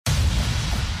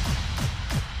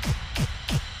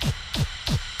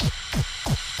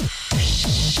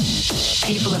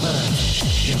People of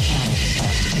Earth, your planet is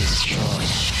about to be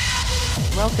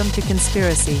destroyed. Welcome to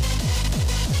Conspiracy,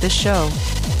 the show,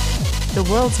 the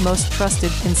world's most trusted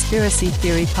conspiracy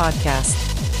theory podcast,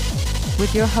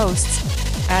 with your hosts,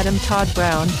 Adam Todd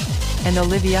Brown and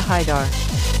Olivia Haidar.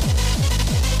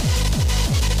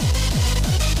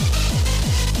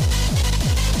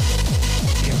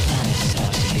 Your planet is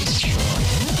about to be destroyed.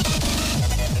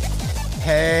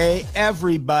 Hey,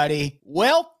 everybody.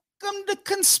 Welcome to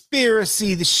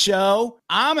Conspiracy, the show.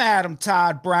 I'm Adam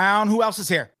Todd Brown. Who else is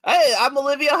here? Hey, I'm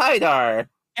Olivia Haidar.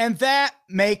 And that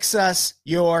makes us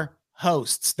your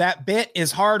hosts. That bit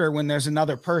is harder when there's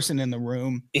another person in the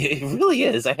room. It really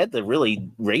is. I had to really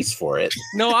race for it.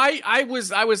 No, I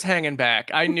was hanging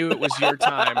back. I knew it was your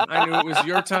time. I knew it was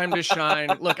your time to shine.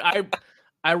 Look,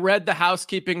 I read the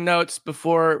housekeeping notes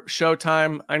before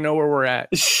showtime. I know where we're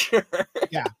at. Sure.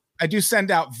 Yeah, I do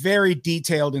send out very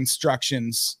detailed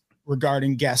instructions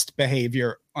regarding guest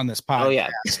behavior on this podcast. Oh yeah,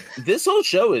 this whole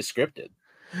show is scripted.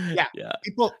 Yeah.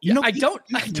 People, I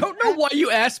don't know why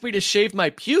you asked me to shave my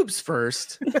pubes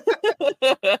first.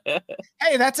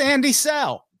 Hey, that's Andy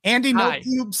Sell. Andy No Hi.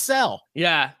 Pube Sell.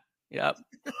 Yeah. Yep.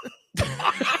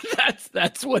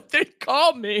 That's what they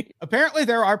call me. Apparently,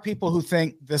 there are people who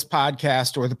think this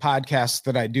podcast or the podcasts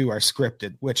that I do are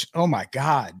scripted, which, oh my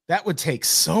God, that would take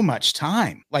so much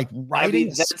time. Like writing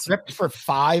a script for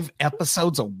 5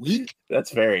 episodes a week?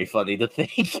 That's very funny to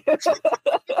think.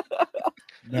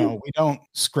 No, we don't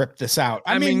script this out.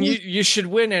 I mean you should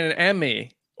win an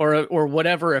Emmy or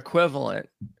whatever equivalent.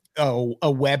 Oh,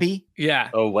 a Webby? Yeah.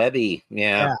 Oh, Webby.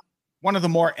 Yeah. One of the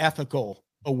more ethical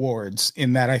awards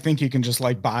in that I think you can just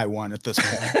like buy one at this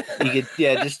point. You could,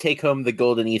 just take home the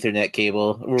golden Ethernet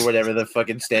cable or whatever the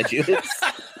fucking statue is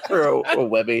for a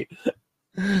Webby.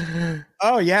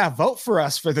 Oh yeah, vote for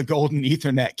us for the golden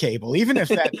Ethernet cable, even if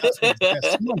that doesn't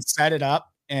exist. Someone set it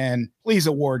up and please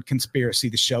award Conspiracy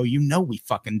the show. You know we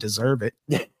fucking deserve it.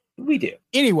 We do.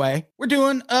 Anyway, we're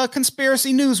doing a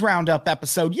Conspiracy News Roundup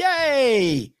episode.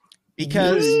 Yay!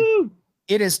 Because Woo!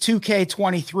 it is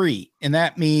 2K23, and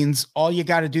that means all you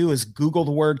got to do is Google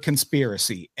the word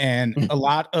conspiracy, and a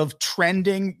lot of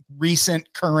trending,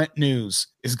 recent, current news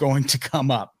is going to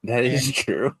come up. That is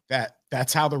true.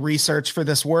 That's how the research for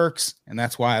this works, and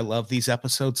that's why I love these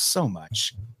episodes so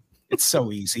much. It's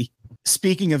so easy.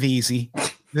 Speaking of easy,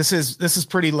 this is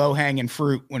pretty low-hanging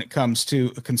fruit when it comes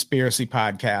to a conspiracy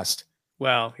podcast.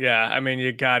 Well, yeah. I mean,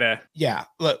 you gotta. Yeah,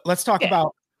 let's talk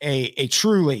about a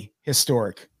truly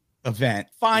historic event.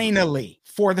 Finally,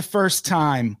 for the first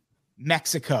time,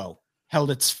 Mexico held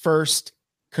its first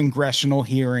congressional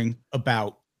hearing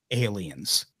about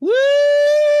aliens. Woo!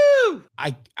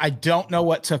 I don't know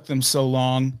what took them so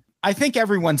long. I think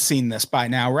everyone's seen this by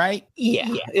now, right? Yeah.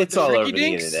 It's all over the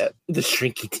Shrinky-dinks? internet. The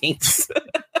shrinky dinks.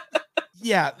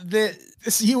 Yeah,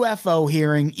 this UFO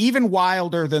hearing, even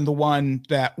wilder than the one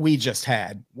that we just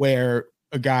had, where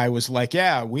a guy was like,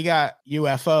 yeah, we got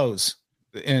UFOs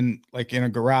in a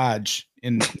garage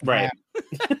in Right.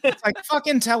 It's like,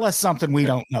 fucking tell us something we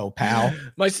don't know, pal.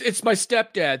 It's my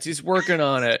stepdad's. He's working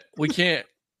on it. We can't.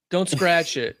 Don't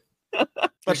scratch it.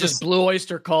 But There's just Blue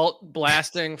Oyster Cult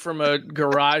blasting from a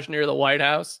garage near the White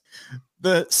House.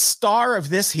 the star of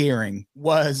this hearing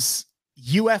was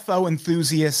UFO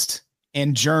enthusiast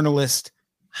and journalist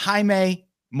Jaime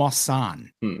Maussan.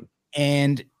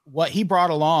 And what he brought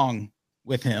along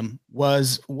with him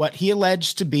was what he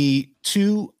alleged to be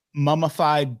 2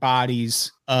 mummified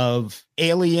bodies of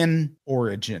alien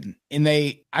origin. And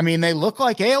they look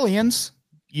like aliens,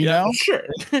 you know? Sure.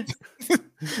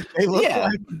 They look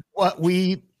like what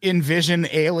we envision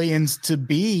aliens to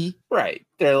be. Right.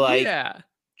 They're like Yeah.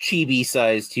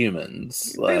 chibi-sized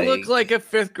humans. They look like a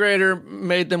 5th grader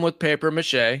made them with paper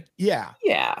mache, Yeah.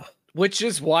 Yeah. which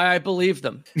is why I believe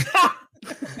them.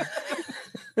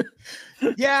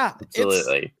 Yeah.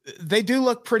 Absolutely. They do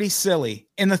look pretty silly.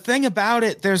 And the thing about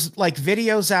it, there's like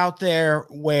videos out there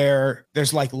where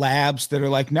there's like labs that are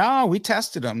like, no, we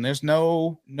tested them. There's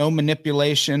no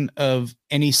manipulation of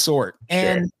any sort.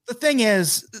 And the thing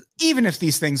is, even if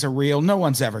these things are real, no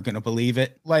one's ever going to believe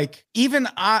it. Like even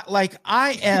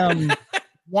I am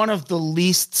one of the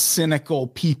least cynical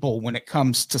people when it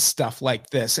comes to stuff like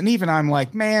this. And even I'm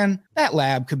like, man, that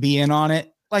lab could be in on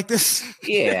it. Like this.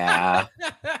 Yeah.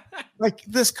 Like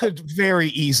this could very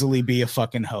easily be a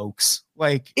fucking hoax.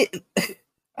 Like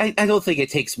I don't think it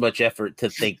takes much effort to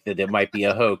think that it might be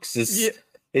a hoax.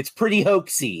 It's pretty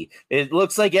hoaxy. It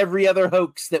looks like every other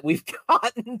hoax that we've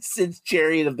gotten since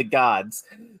Chariot of the Gods.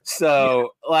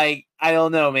 So, I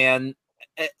don't know, man.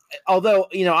 although,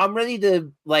 I'm ready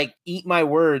to like eat my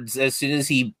words as soon as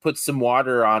he puts some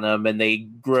water on them and they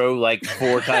grow like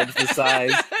 4 times the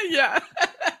size. Yeah.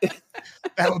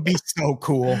 That would be so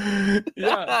cool.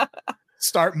 Yeah.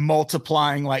 Start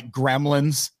multiplying like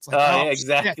gremlins. It's like, yeah, shit,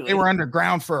 exactly. they were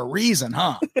underground for a reason,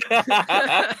 huh?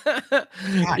 Yeah,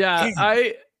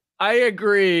 damn. I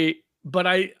agree, but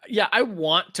I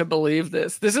want to believe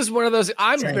this. This is one of those.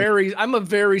 I'm a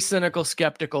very cynical,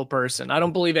 skeptical person. I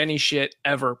don't believe any shit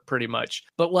ever, pretty much.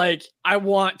 But like, I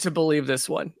want to believe this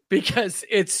one because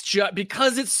it's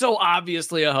so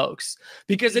obviously a hoax.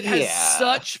 Because it has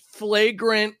such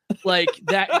flagrant, like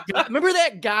that. Remember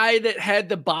that guy that had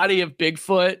the body of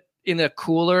Bigfoot in a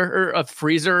cooler or a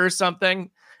freezer or something,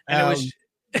 and it was.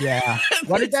 Yeah.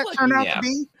 What did that turn out to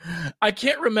be? I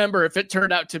can't remember if it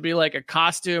turned out to be like a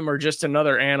costume or just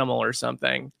another animal or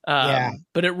something.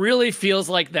 But it really feels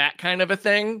like that kind of a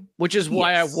thing, which is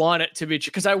why I want it to be,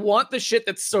 because I want the shit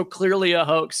that's so clearly a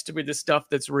hoax to be the stuff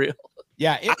that's real.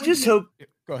 Yeah.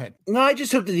 Go ahead. No, I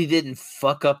just hope that he didn't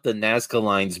fuck up the Nazca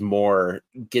lines more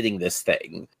getting this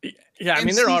thing. Yeah, I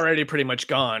mean, they're already pretty much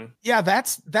gone. Yeah,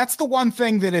 that's the one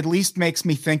thing that at least makes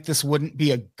me think this wouldn't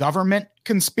be a government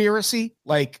conspiracy.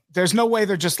 Like, there's no way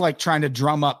they're just like trying to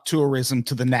drum up tourism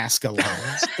to the Nazca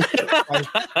lines. Like,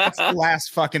 that's the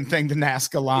last fucking thing the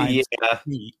Nazca lines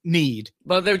need.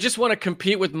 But they just want to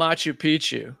compete with Machu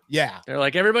Picchu. Yeah. They're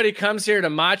like, everybody comes here to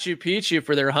Machu Picchu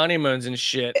for their honeymoons and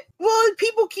shit. Well,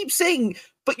 people keep saying,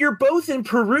 but you're both in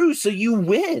Peru, so you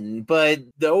win. But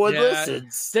no one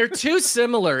listens. They're too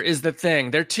similar, is the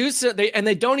thing. They're too and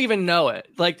they don't even know it.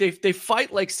 Like they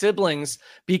fight like siblings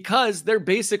because they're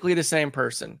basically the same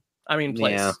person. I mean,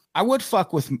 place. Yeah. I would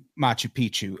fuck with Machu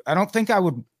Picchu. I don't think I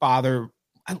would bother.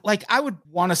 Like, I would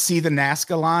want to see the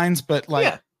Nazca lines, but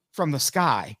like from the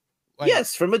sky. Like,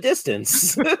 yes, from a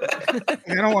distance. I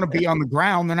don't want to be on the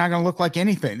ground. They're not going to look like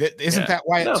anything. Isn't that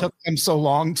why it took them so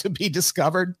long to be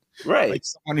discovered? Right.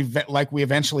 Like we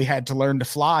eventually had to learn to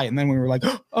fly, and then we were like,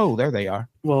 oh, there they are.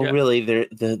 Well, really,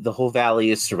 the whole valley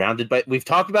is surrounded by. We've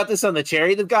talked about this on the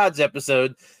Chariot of Gods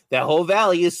episode. That whole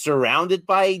valley is surrounded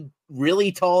by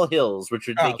really tall hills, which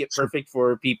would make it perfect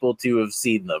for people to have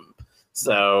seen them.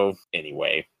 So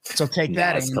anyway, so take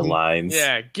that Nazca lines.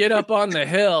 Yeah, get up on the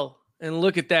hill and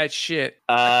look at that shit.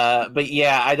 But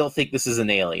yeah, I don't think this is an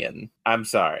alien. I'm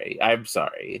sorry.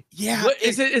 Yeah. What,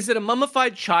 is it a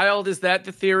mummified child? Is that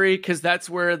the theory? Because that's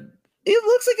where it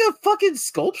looks like a fucking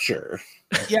sculpture.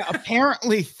 Yeah,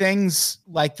 apparently things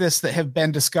like this that have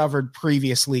been discovered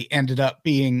previously ended up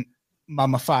being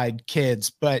mummified kids.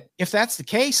 But if that's the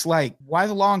case, like, why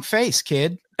the long face,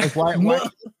 kid? Like,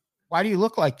 why do you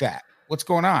look like that? What's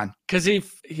going on? Because he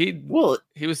was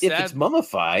if sad. it's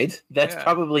mummified, that's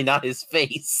probably not his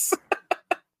face.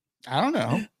 I don't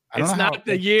know. It's not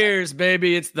the years,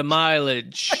 baby. It's the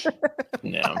mileage.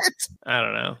 No, I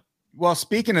don't know. Well,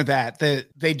 speaking of that,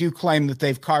 they do claim that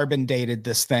they've carbon dated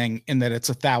this thing in that it's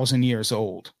 1,000 years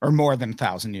old or more than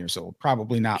 1,000 years old.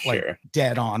 Probably not like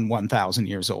dead on 1,000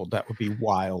 years old. That would be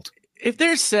wild. If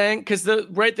they're saying,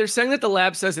 they're saying that the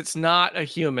lab says it's not a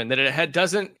human, that it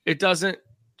doesn't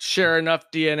share enough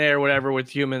DNA or whatever with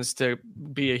humans to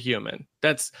be a human.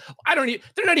 They're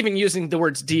not even using the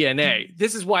words DNA.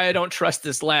 This is why I don't trust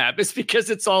this lab. It's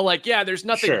because it's all like, yeah, there's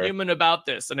nothing human about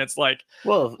this. And it's like,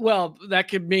 well, that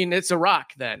could mean it's a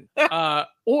rock then.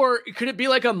 Or could it be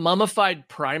like a mummified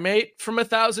primate from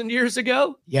 1,000 years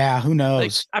ago? Yeah, who knows?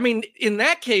 Like, I mean, in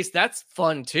that case, that's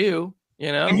fun too.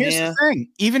 You know? And here's the thing.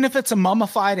 Even if it's a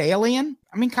mummified alien,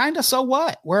 I mean, kind of, so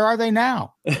what? Where are they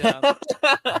now? Yeah.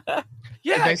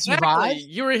 Yeah, exactly.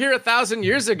 You were here 1,000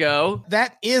 years ago.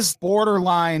 That is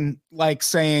borderline like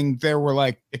saying there were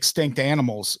like extinct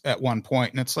animals at one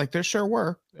point. And it's like, there sure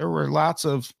were. There were lots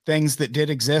of things that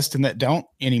did exist and that don't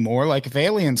anymore. Like if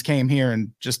aliens came here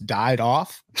and just died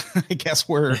off, I guess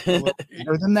we're a little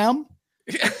better than them.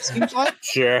 It seems like.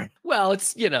 Sure. Well,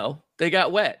 it's, they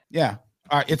got wet. Yeah.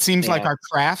 It seems like our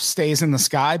craft stays in the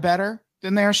sky better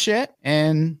than their shit.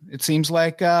 And it seems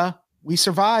like we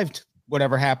survived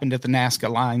whatever happened at the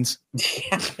Nazca lines.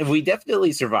 Yeah, we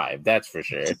definitely survived. That's for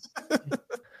sure.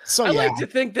 So I like to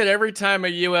think that every time a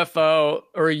UFO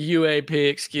or a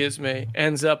UAP,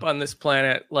 ends up on this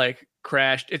planet, like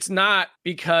crashed, it's not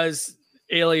because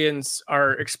aliens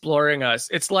are exploring us.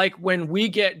 It's like when we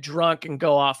get drunk and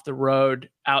go off the road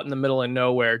out in the middle of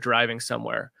nowhere, driving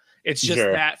somewhere. It's just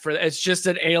it's just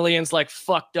that aliens like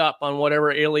fucked up on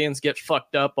whatever aliens get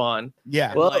fucked up on.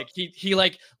 Yeah. Well, like he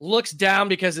like looks down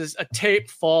because a tape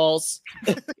falls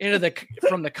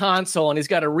from the console and he's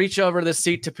got to reach over the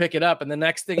seat to pick it up. And the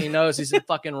next thing he knows, he's in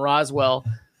fucking Roswell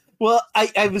Well,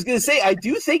 I was going to say, I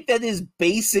do think that is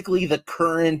basically the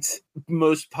current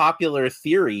most popular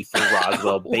theory for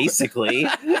Roswell, basically.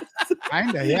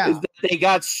 Kinda, yeah. Is that they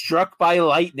got struck by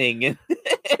lightning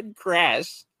and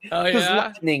crashed. Oh, Because yeah?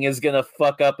 lightning is going to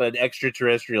fuck up an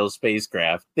extraterrestrial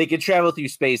spacecraft. They can travel through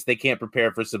space. They can't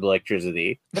prepare for some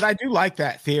electricity. But I do like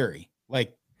that theory.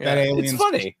 Like, that Yeah, alien's It's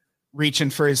funny.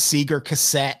 reaching for his Seeger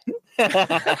cassette,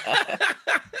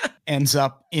 ends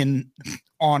up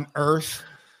on Earth,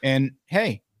 and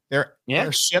hey, their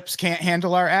ships can't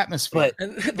handle our atmosphere. But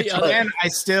And Which, the other, again,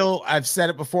 I've said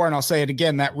it before and I'll say it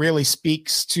again. That really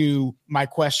speaks to my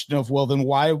question of, well, then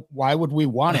why would we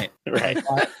want it? right.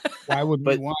 Why would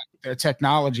we want their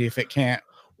technology if it can't?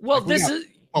 well, Like, we this got is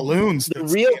balloons The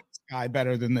that real- see the sky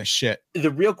better than this shit.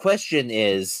 The real question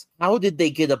is, how did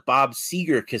they get a Bob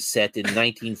Seger cassette in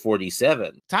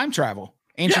 1947? Time travel,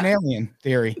 ancient alien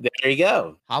theory, There you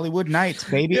go. Hollywood Nights,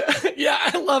 baby. yeah,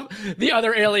 I love the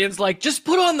other aliens. Like, just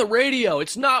put on the radio.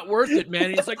 It's not worth it, man.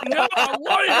 And he's like, no, I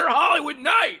want to hear Hollywood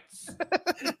Nights.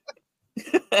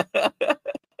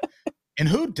 And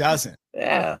who doesn't?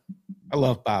 Yeah. I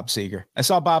love Bob Seger. I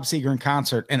saw Bob Seger in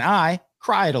concert, and I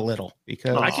cried a little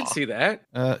because I can see that.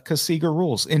 Seger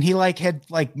rules. And he had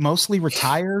mostly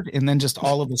retired, and then just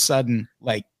all of a sudden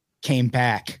came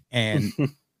back, and it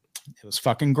was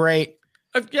fucking great.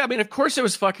 Yeah, I mean, of course it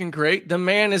was fucking great. The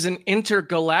man is an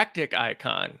intergalactic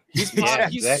icon. He's Yeah,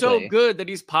 he's exactly. so good that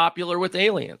he's popular with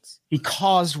aliens. He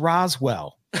caused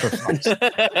Roswell. For fuck's sake.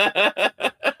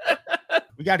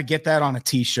 We got to get that on a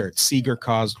t-shirt. Seeger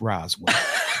caused Roswell.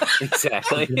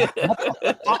 Exactly. What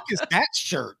the fuck is that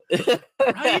shirt?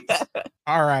 Right?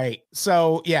 All right.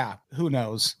 So yeah, who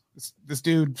knows? This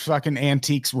dude fucking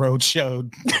Antiques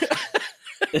Roadshowed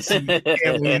some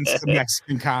aliens to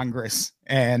Mexican Congress.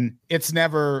 And it's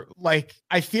never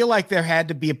I feel like there had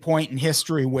to be a point in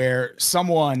history where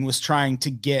someone was trying to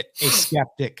get a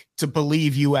skeptic to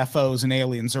believe UFOs and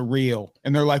aliens are real.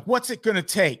 And they're like, what's it going to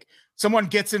take? Someone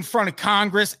gets in front of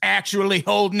Congress actually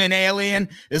holding an alien?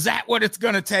 Is that what it's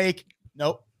going to take?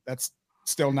 Nope. That's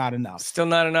still not enough. Still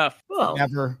not enough. Well,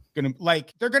 Never going to,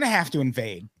 they're going to have to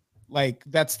invade.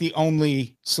 That's the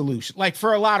only solution.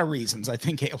 For a lot of reasons, I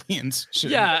think aliens should.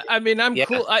 Yeah, I mean, I'm Yeah.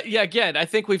 cool. Again, I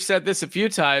think we've said this a few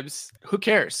times. Who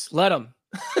cares? Let them.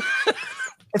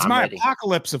 It's I'm my ready.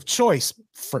 apocalypse of choice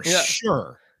for Yeah.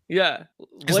 sure. Yeah.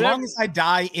 As long as I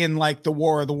die in the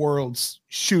War of the Worlds,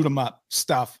 shoot 'em up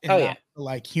stuff, and Oh,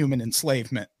 not human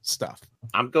enslavement stuff.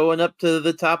 I'm going up to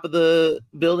the top of the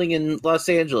building in Los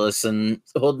Angeles and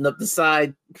holding up the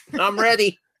side. I'm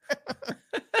ready.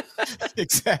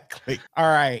 Exactly. All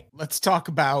right, let's talk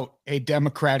about a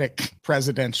Democratic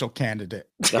presidential candidate.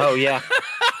 Oh, yeah.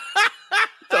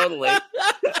 Totally.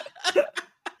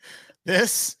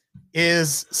 This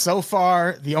is so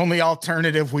far the only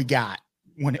alternative we got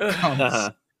when it comes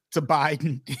to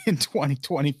Biden in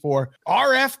 2024.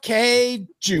 RFK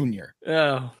Jr.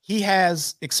 Oh, He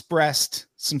has expressed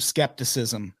some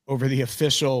skepticism over the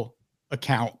official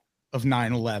account of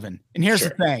 9/11. And here's the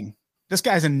thing. This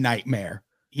guy's a nightmare.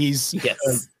 He's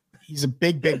a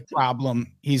big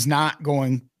problem. He's not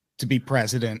going to be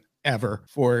president ever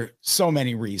for so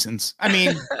many reasons. I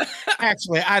mean,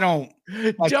 actually, I don't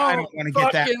want to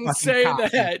get that fucking fucking say cocky.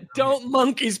 that. Don't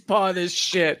monkey's paw this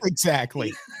shit.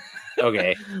 Exactly.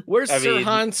 Okay. Where's I Sir mean,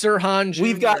 Han Jr.?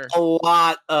 We've got a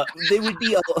lot of. They would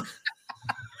be a.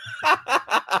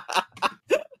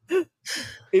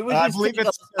 It would I just believe take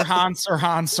it's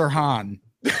Sir Han.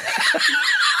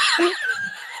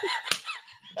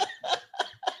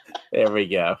 There we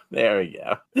go.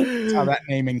 That's how that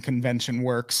naming convention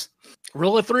works.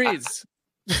 Rule of threes.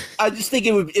 I just think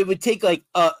it would take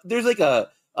there's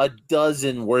a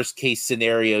dozen worst case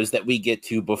scenarios that we get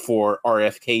to before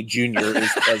RFK Jr.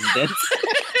 is president.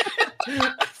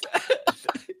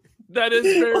 That is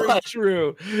very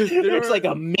true. There's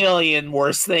a million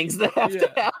worse things that have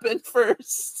to happen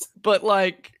first. But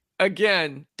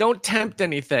again, don't tempt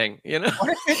anything,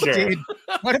 What if it did?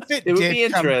 What if it It would did be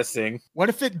interesting. What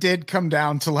if it did come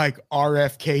down to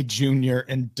RFK Jr.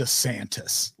 and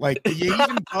DeSantis? Do you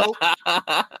even vote?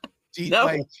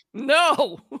 No.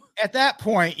 No. At that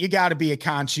point, you got to be a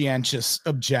conscientious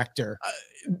objector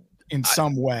in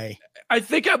some way. I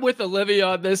think I'm with Olivia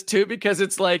on this too, because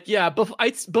it's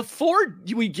before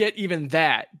we get even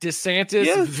that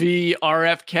DeSantis v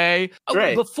RFK,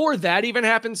 Right. before that even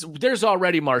happens, there's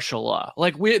already martial law.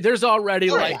 There's already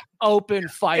open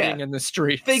fighting in the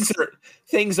streets.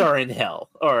 Things are in hell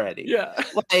already. Yeah.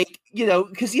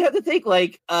 Because you have to think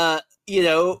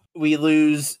we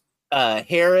lose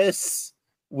Harris,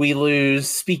 we lose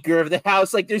Speaker of the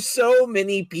House. There's so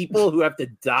many people who have to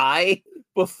die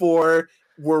before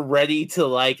were ready to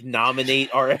like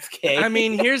nominate RFK. I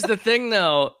mean, here's the thing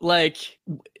though, like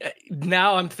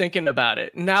now I'm thinking about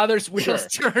it. Now there's wheels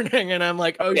turning and I'm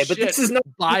like, oh shit, but this is not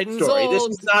Biden's story. old.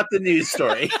 This is not the news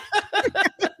story.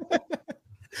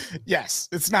 Yes,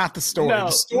 it's not the story. No,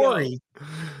 the story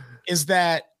is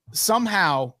that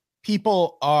somehow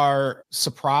people are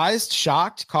surprised,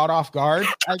 shocked, caught off guard,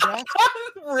 I guess.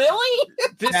 Really?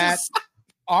 That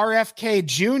RFK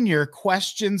Jr.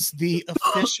 questions the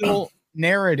official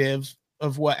narrative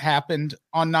of what happened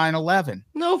on 9/11.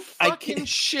 No fucking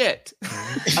shit.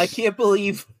 I can't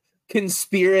believe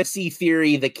conspiracy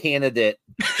theory the candidate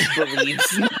believes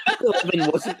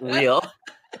 9/11 wasn't real.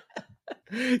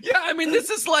 Yeah, I mean, this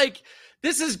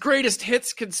is greatest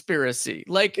hits conspiracy.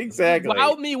 Like, exactly.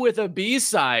 Wow me with a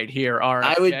B-side here,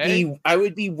 RFK. I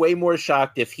would be way more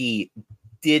shocked if he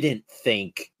didn't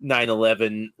think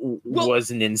 9/11 was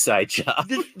an inside job.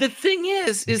 The thing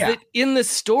is that in the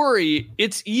story,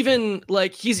 it's even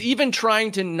like he's even trying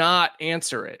to not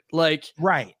answer it. Like,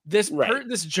 this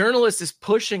journalist is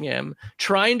pushing him,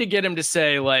 trying to get him to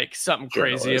say like something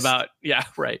crazy about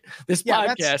this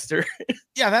podcaster.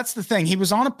 That's the thing. He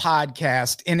was on a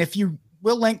podcast, and if you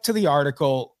will link to the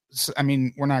article, I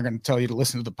mean, we're not going to tell you to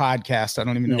listen to the podcast. I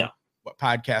don't even know what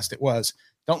podcast it was.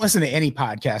 Don't listen to any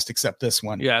podcast except this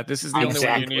one. Yeah, this is the only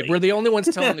one you need. We're the only ones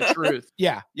telling the truth.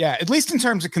 Yeah. At least in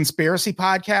terms of conspiracy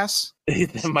podcasts.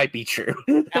 That might be true.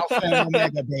 Alpha and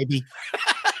Omega, baby.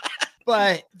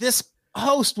 But this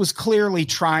host was clearly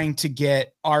trying to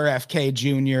get RFK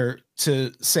Jr.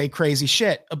 to say crazy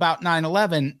shit about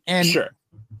 9/11. And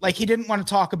like he didn't want to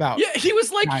talk about. Yeah, he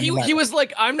was like, he was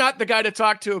like, I'm not the guy to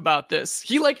talk to about this.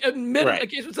 He like admitted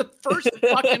like it was the first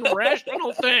fucking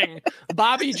rational thing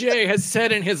Bobby J has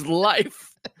said in his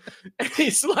life. And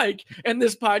he's like, and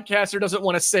this podcaster doesn't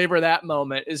want to savor that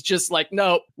moment. Is just like,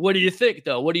 no, what do you think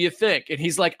though? What do you think? And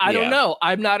he's like, I don't know.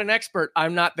 I'm not an expert.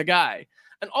 I'm not the guy.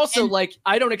 And also, like,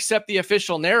 I don't accept the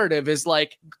official narrative is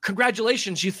like,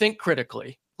 congratulations, you think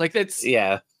critically. Like that's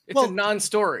it's a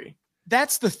non-story.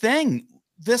 That's the thing.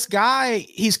 This guy,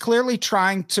 he's clearly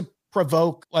trying to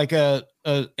provoke like an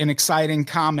exciting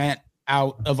comment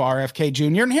out of RFK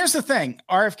Jr. And here's the thing.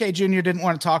 RFK Jr. didn't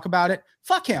want to talk about it.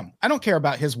 Fuck him. I don't care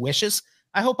about his wishes.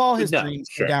 I hope all his dreams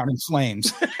go down in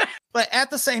flames. But at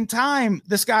the same time,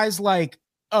 this guy's like,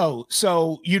 oh,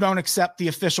 so you don't accept the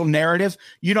official narrative?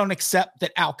 You don't accept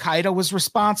that Al-Qaeda was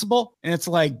responsible? And it's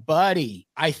like, buddy,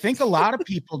 I think a lot of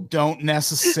people don't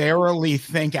necessarily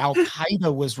think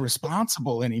Al-Qaeda was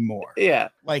responsible anymore. Yeah.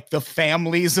 Like the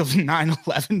families of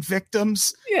 9/11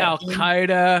 victims. Yeah.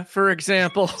 Al-Qaeda, for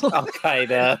example.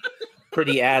 Al-Qaeda,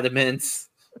 pretty adamant.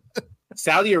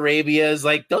 Saudi Arabia is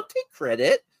like, don't take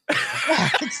credit. Yeah,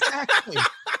 exactly.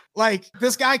 Like,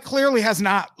 this guy clearly has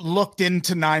not looked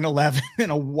into 9/11 in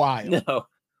a while. No.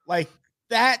 Like,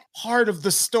 that part of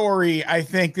the story, I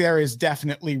think there is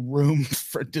definitely room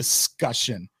for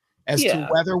discussion as to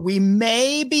whether we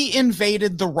maybe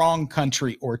invaded the wrong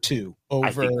country or two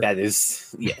over. I think that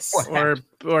is, yes.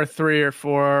 Or 3 or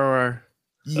 4 or...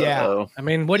 Yeah. Uh-oh. I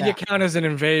mean, what do you count as an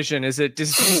invasion? Is it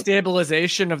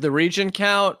destabilization of the region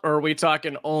count? Or are we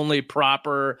talking only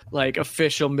proper, like,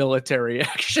 official military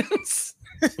actions?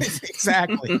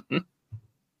 Exactly.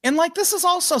 And like, this is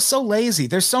also so lazy.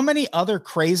 There's so many other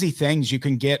crazy things you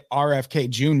can get RFK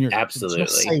Jr. Absolutely.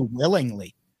 to say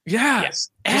willingly. Yeah. Yes.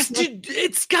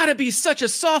 It's got to be such a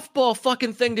softball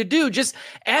fucking thing to do. Just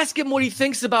ask him what he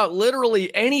thinks about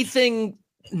literally anything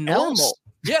normal.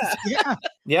 Yeah. Yeah.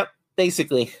 Yep.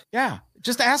 Basically. Yeah.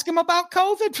 Just ask him about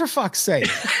COVID, for fuck's sake.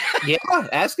 Yeah.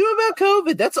 Ask him about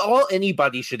COVID. That's all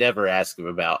anybody should ever ask him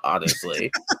about,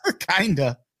 honestly.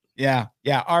 Kinda. Yeah.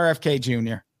 Yeah. RFK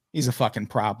Jr. He's a fucking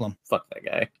problem. Fuck that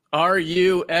guy.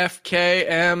 RUFKM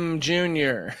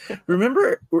Jr.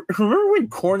 Remember when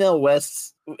Cornel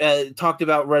West talked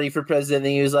about running for president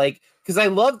and he was like, because I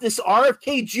love this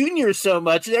RFK Jr. so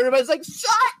much, and everybody's like,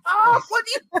 shut up! What are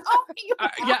you talking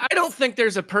about? Yeah, I don't think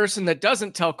there's a person that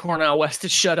doesn't tell Cornel West to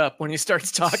shut up when he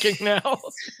starts talking now.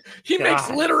 He makes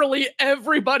literally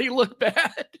everybody look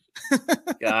bad.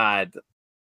 God.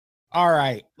 All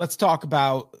right, let's talk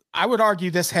about, I would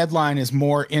argue this headline is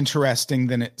more interesting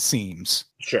than it seems.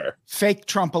 Sure. Fake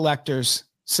Trump electors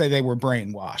say they were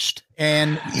brainwashed.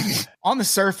 And on the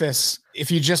surface, if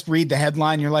you just read the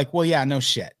headline, you're like, well, yeah, no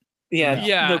shit.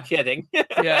 Yeah. No kidding.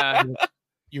 Yeah.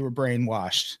 You were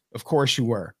brainwashed. Of course you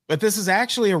were. But this is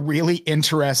actually a really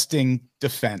interesting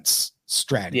defense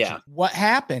strategy. Yeah. What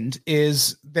happened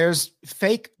is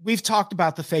we've talked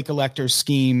about the fake electors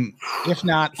scheme, if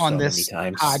not on this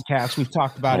podcast, we've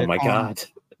talked about it on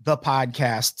the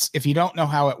podcasts. If you don't know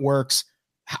how it works,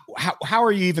 how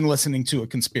are you even listening to a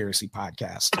conspiracy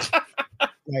podcast?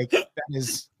 Like that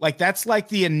is like that's like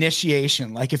the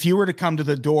initiation. Like if you were to come to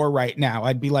the door right now,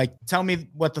 I'd be like, tell me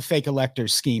what the fake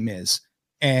elector's scheme is.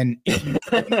 And if you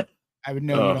I would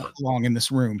know you don't belong in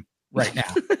this room right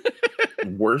now.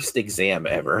 Worst exam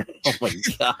ever. Oh my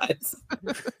God.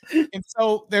 And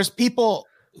so there's people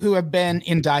who have been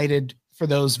indicted for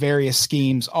those various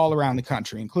schemes all around the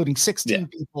country, including 16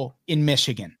 people in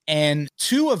Michigan. And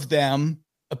 2 of them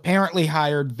apparently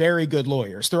hired very good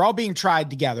lawyers. They're all being tried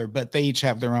together, but they each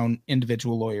have their own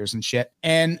individual lawyers and shit.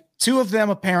 And 2 of them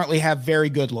apparently have very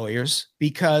good lawyers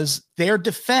because their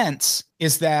defense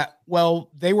is that,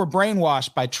 well, they were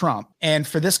brainwashed by Trump. And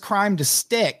for this crime to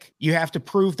stick, you have to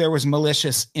prove there was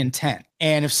malicious intent.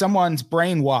 And if someone's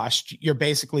brainwashed, you're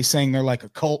basically saying they're like a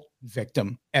cult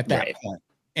victim at that point.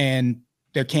 And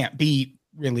there can't be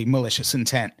really malicious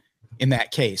intent in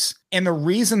that case. And the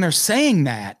reason they're saying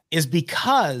that is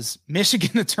because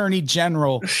Michigan Attorney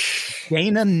General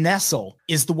Dana Nessel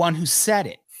is the one who said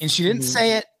it. And she didn't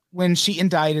say it when she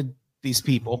indicted these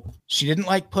people. She didn't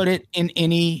like put it in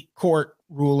any court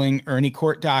ruling or any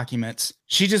court documents.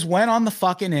 She just went on the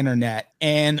fucking internet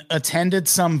and attended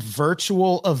some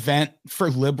virtual event for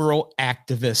liberal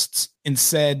activists and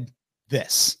said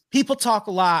this. People talk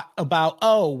a lot about,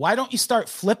 oh, why don't you start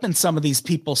flipping some of these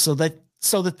people so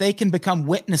that they can become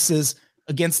witnesses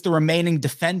against the remaining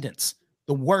defendants,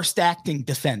 the worst acting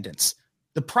defendants.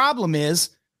 The problem is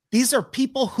these are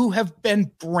people who have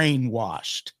been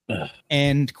brainwashed.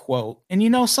 End quote. And you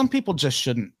know, some people just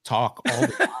shouldn't talk all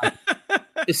the time.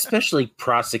 Especially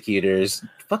prosecutors.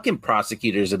 Fucking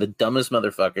prosecutors are the dumbest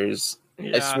motherfuckers.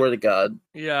 Yeah. I swear to God.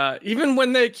 Yeah. Even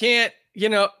when they can't, you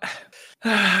know,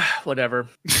 whatever.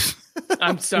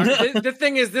 I'm sorry. The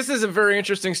thing is, this is a very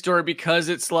interesting story because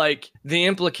it's like the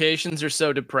implications are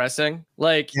so depressing.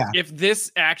 Like if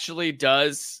this actually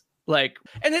does like,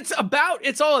 and it's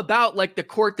all about like the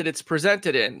court that it's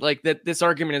presented in, like that this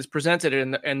argument is presented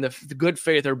in and the good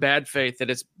faith or bad faith that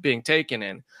it's being taken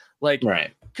in. Like,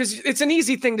 right. Because it's an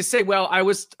easy thing to say, well,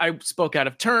 I spoke out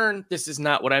of turn. This is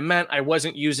not what I meant. I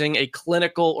wasn't using a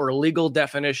clinical or legal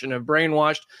definition of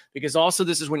brainwashed, because also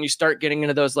this is when you start getting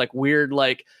into those like weird,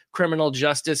 like criminal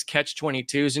justice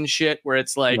catch-22s and shit, where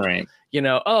it's like, you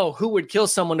know, oh, who would kill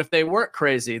someone if they weren't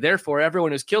crazy? Therefore,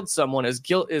 everyone who's killed someone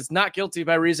is not guilty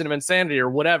by reason of insanity or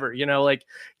whatever. You know, like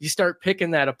you start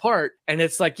picking that apart and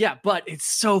it's like, yeah, but it's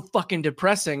so fucking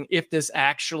depressing if this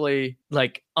actually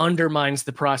like undermines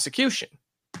the prosecution.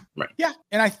 Right. Yeah.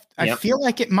 And I feel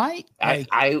like it might. Like,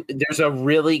 there's a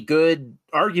really good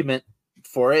argument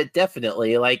for it.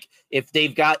 Definitely. Like if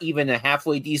they've got even a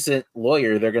halfway decent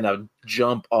lawyer, they're going to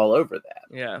jump all over that.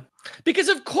 Yeah. Because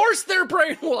of course they're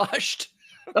brainwashed.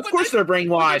 Of course they're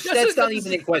brainwashed. That's not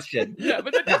even in question. Yeah.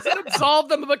 But that doesn't absolve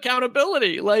them of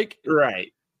accountability. Like,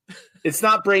 right. It's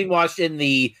not brainwashed in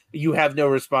the you have no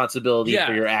responsibility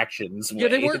for your actions way. Yeah,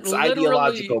 they weren't it's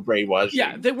ideological brainwashing.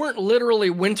 Yeah, they weren't literally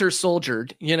winter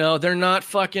soldiered. You know, they're not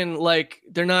fucking like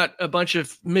they're not a bunch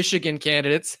of Michigan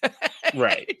candidates.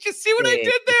 Right. Did you see what I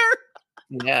did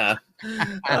there? Yeah.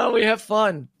 Oh, we have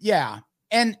fun. Yeah.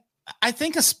 And I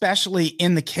think especially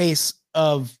in the case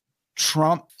of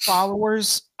Trump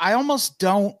followers, I almost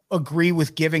don't agree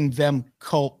with giving them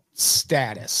cult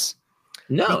status.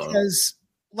 No. Because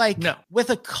with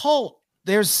a cult,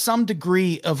 there's some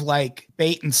degree of like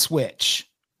bait and switch,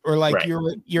 or like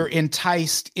you're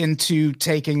enticed into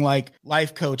taking like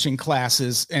life coaching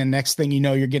classes, and next thing you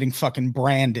know, you're getting fucking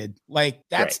branded. Like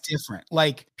that's different.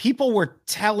 Like people were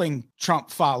telling Trump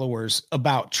followers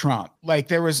about Trump. Like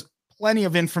there was plenty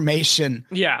of information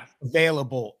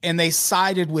available, and they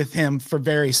sided with him for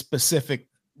very specific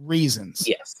reasons.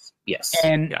 Yes.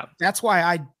 And that's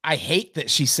why I hate that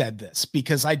she said this,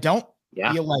 because I don't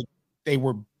feel like they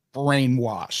were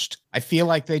brainwashed. I feel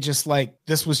like they just like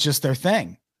this was just their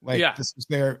thing. Like this was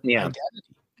their identity.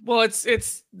 Well, it's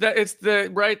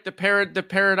the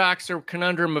paradox or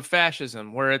conundrum of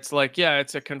fascism, where it's like, yeah,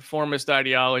 it's a conformist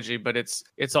ideology, but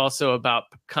it's also about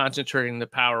concentrating the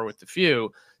power with the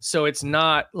few. So it's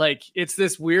not like it's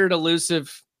this weird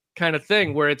elusive kind of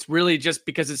thing where it's really just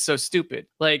because it's so stupid.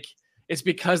 Like it's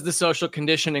because the social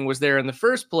conditioning was there in the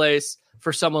first place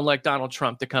for someone like Donald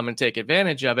Trump to come and take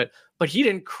advantage of it, but he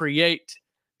didn't create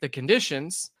the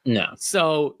conditions. No.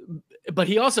 So, but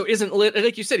he also isn't,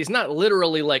 like you said, he's not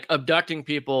literally like abducting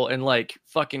people and like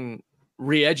fucking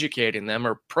re-educating them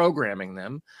or programming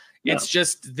them. No. It's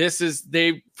just,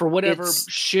 for whatever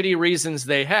shitty reasons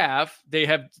they have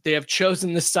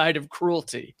chosen the side of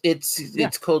cruelty.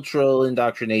 It's cultural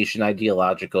indoctrination,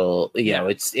 ideological, you know,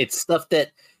 it's stuff that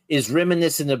is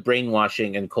reminiscent of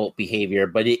brainwashing and cult behavior,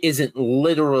 but it isn't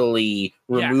literally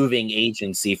removing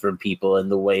agency from people in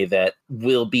the way that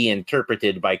will be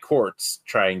interpreted by courts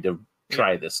trying to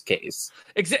try this case.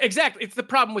 Exactly. It's the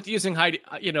problem with using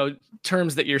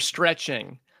terms that you're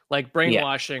stretching, like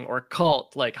brainwashing or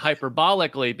cult, like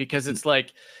hyperbolically, because it's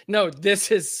like, no,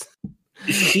 this is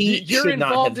you're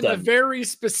involved in a very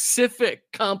specific,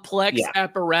 complex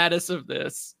apparatus of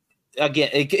this. Again,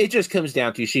 it just comes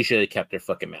down to she should have kept her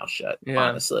fucking mouth shut,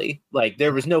 honestly. Like,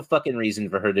 there was no fucking reason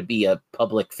for her to be a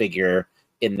public figure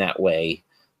in that way.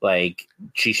 Like,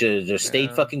 she should have just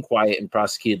stayed fucking quiet and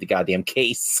prosecuted the goddamn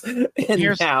case.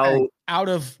 And now, out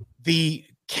of the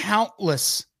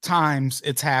countless times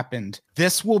it's happened,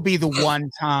 this will be the one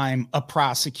time a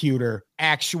prosecutor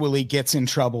actually gets in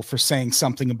trouble for saying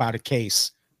something about a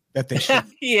case that they should.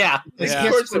 This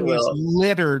history is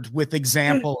littered with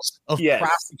examples of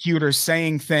prosecutors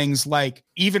saying things like,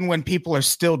 even when people are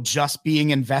still just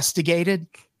being investigated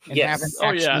and haven't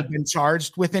actually been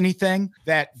charged with anything,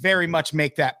 that very much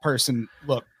make that person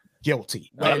look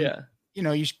guilty.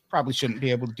 You probably shouldn't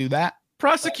be able to do that.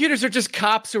 Prosecutors are just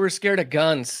cops who are scared of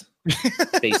guns.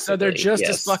 So they're just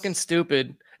as fucking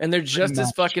stupid, and they're just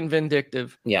as fucking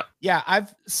vindictive. Yeah,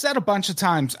 I've said a bunch of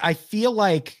times, I feel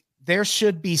like there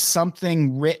should be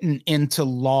something written into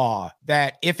law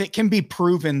that if it can be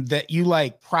proven that you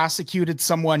prosecuted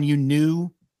someone you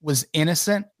knew was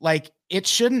innocent, it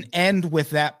shouldn't end with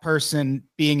that person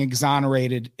being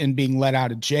exonerated and being let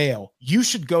out of jail. You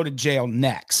should go to jail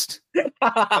next.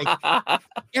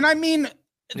 And I mean,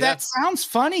 that sounds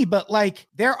funny, but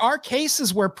there are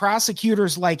cases where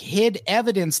prosecutors hid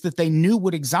evidence that they knew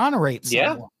would exonerate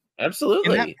someone. Yeah,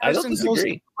 absolutely. I don't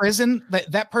disagree. Prison,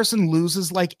 that person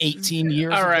loses 18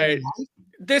 years. All right.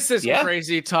 This is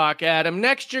crazy talk, Adam.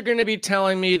 Next, you're going to be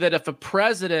telling me that if a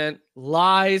president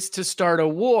lies to start a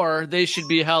war, they should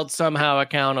be held somehow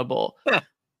accountable.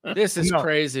 This is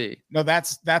crazy. No,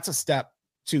 that's a step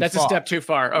too far. That's a step too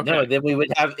far. Okay. No, then we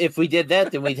would have, if we did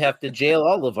that, then we'd have to jail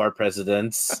all of our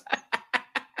presidents.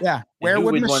 Yeah. Where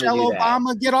would Michelle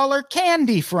Obama get all her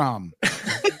candy from?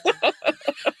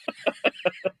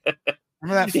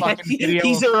 Remember that fucking video?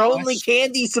 He's our only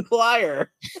candy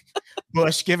supplier.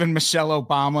 Bush giving Michelle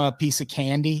Obama a piece of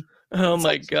candy. Oh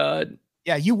my God.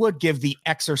 Yeah, you would give the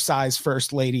exercise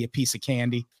first lady a piece of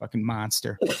candy. Fucking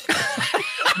monster.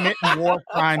 Committing war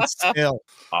crimes still.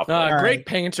 Great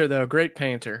painter, though. Great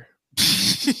painter.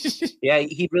 Yeah,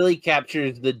 he really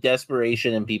captures the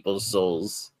desperation in people's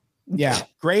souls. Yeah,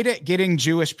 great at getting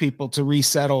Jewish people to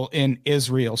resettle in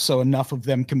Israel so enough of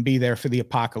them can be there for the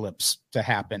apocalypse to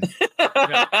happen.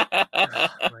 Oh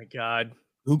my God.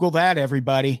 Google that,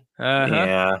 everybody.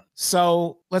 Yeah.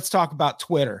 So let's talk about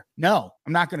Twitter. No,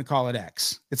 I'm not going to call it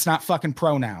X. It's not fucking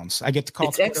pronouns. I get to call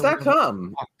it's Twitter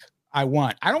X.com. I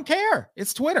want. I don't care.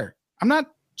 It's Twitter. I'm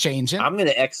not changing. I'm going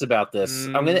to X about this.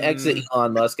 I'm going to exit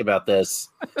Elon Musk about this,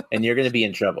 and you're going to be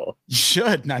in trouble. You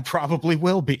should, and I probably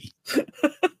will be.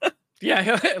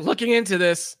 Yeah, looking into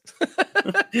this.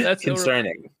 That's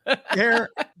concerning.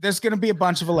 There's going to be a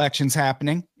bunch of elections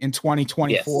happening in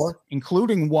 2024,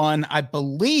 including one, I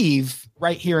believe,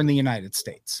 right here in the United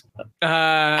States.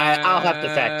 I'll have to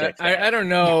fact check that. I don't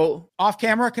know. Yeah. Off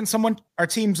camera, can someone? Our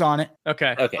team's on it.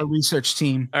 Okay. Our research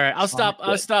team. All right. I'll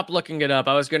stop looking it up.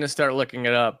 I was going to start looking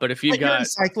it up, but if you got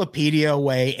encyclopedia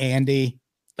away, Andy,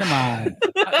 come on.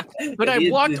 But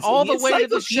I walked all the way to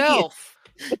the shelf.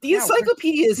 But the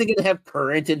encyclopedia isn't going to have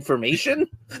current information.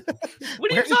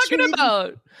 What are you talking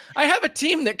about? I have a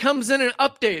team that comes in and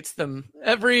updates them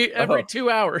every 2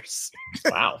 hours.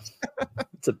 Wow.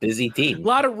 It's a busy team. A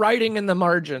lot of writing in the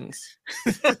margins.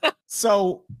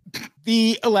 So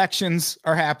the elections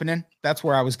are happening. That's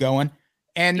where I was going.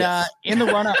 And in the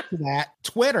run up to that,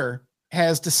 Twitter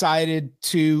has decided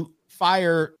to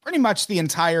fire pretty much the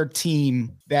entire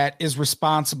team that is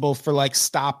responsible for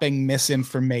stopping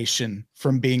misinformation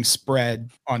from being spread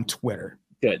on Twitter.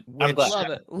 Good. I'm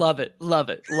glad. Love it.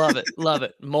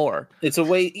 More. It's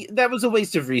that was a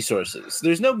waste of resources.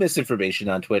 There's no misinformation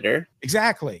on Twitter.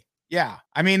 Exactly. Yeah.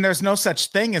 I mean, there's no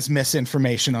such thing as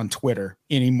misinformation on Twitter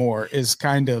anymore is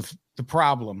kind of the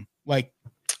problem.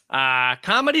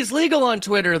 Comedy's legal on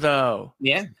Twitter, though.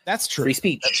 Yeah, that's true. Free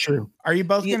speech. That's true. Are you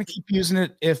both going to keep using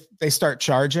it if they start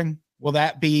charging? Will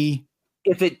that be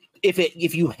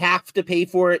if you have to pay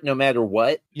for it, no matter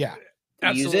what? Yeah,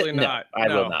 absolutely not. No, I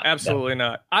will not. Absolutely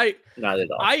not. Not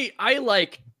at all. I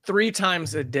 3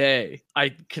 times a day.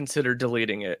 I consider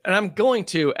deleting it, and I'm going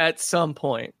to at some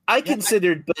point.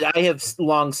 Considered, but I have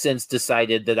long since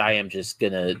decided that I am just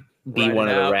gonna be one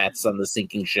of the rats on the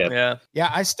sinking ship. Yeah.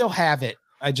 I still have it.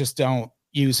 I just don't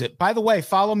use it. By the way,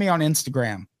 follow me on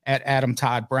Instagram. at Adam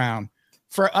Todd Brown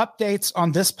for updates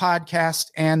on this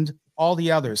podcast and all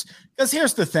the others. Because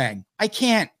here's the thing. I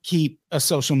can't keep a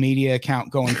social media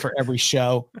account going for every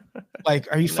show. Like,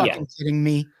 are you fucking kidding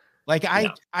me? Like,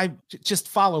 I just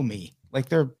follow me. Like,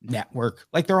 they're network.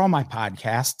 Like, they're all my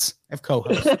podcasts. I have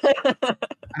co-hosts.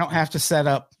 I don't have to set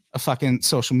up a fucking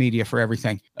social media for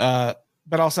everything.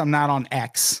 But also, I'm not on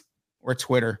X or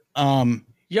Twitter.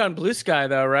 You're on Blue Sky,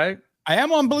 though, right? I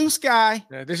am on Blue Sky.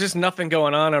 Yeah, there's just nothing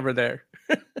going on over there.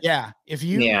 Yeah. If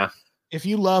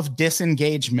you love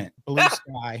disengagement, Blue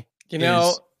Sky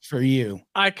is for you.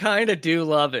 I kind of do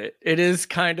love it. It is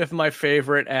kind of my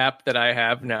favorite app that I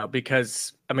have now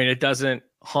because, I mean, it doesn't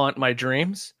haunt my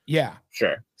dreams. Yeah.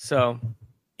 Sure. So.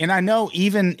 And I know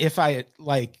even if I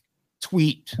like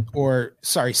tweet or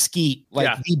skeet,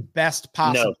 like the best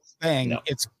possible thing,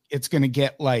 it's going to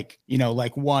get like,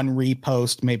 like one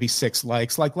repost, maybe 6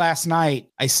 likes. Like last night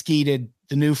I skeeted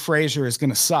the new Frasier is going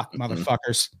to suck,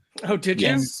 motherfuckers. Oh, did you?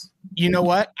 And you know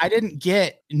what? I didn't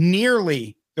get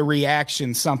nearly the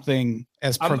reaction something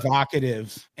as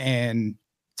provocative and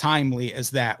timely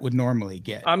as that would normally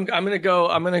get. I'm going to go.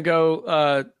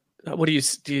 What do you,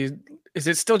 is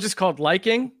it still just called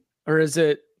liking or is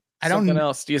it something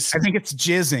else? I think it's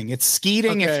jizzing. It's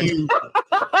skeeting. Okay.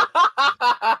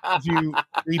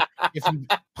 If you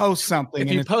post something,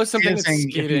 if you post something, it's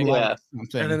skeeting, and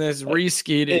then there's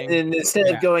re-skeeting. And instead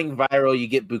of going viral, you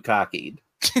get bukkakied.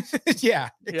 Yeah,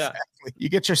 exactly. You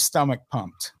get your stomach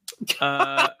pumped.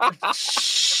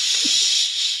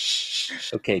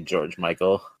 Okay, George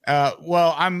Michael.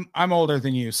 Well, I'm older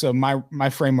than you, so my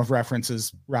frame of reference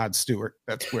is Rod Stewart.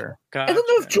 That's where. Gotcha. I don't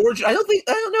know if George. I don't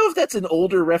know if that's an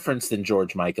older reference than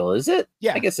George Michael. Is it?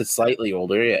 Yeah, I guess it's slightly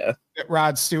older. Yeah.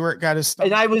 Rod Stewart got his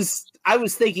stomach. And I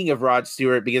was thinking of Rod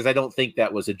Stewart because I don't think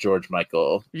that was a George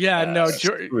Michael. Yeah, no,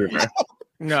 George.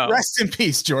 No. Rest in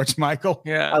peace, George Michael.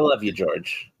 Yeah, I love you,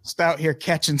 George. Just out here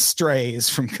catching strays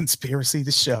from Conspiracy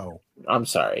the Show. I'm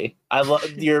sorry. I love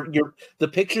the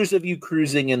pictures of you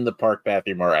cruising in the park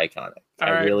bathroom are iconic. I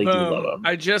really do love them.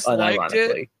 I just liked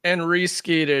it and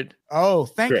re-skeeted. Oh,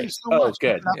 thank you so much.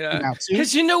 Good. Yeah.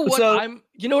 Because you know what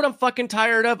I'm fucking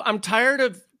tired of? I'm tired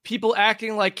of people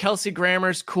acting like Kelsey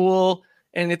Grammer's cool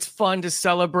and it's fun to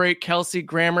celebrate Kelsey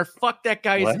Grammer. Fuck that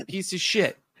guy. He's a piece of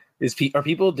shit. Are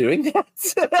people doing that?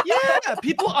 Yeah,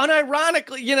 people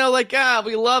unironically,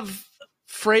 we love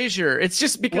Frasier. It's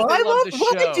just because they love the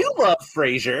show. I do love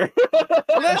Frasier.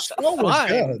 Well, that's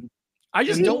fine. I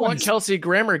just don't want Kelsey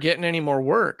Grammer getting any more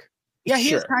work. Yeah,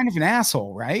 he's kind of an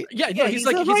asshole, right? Yeah, he's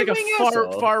like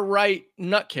a far right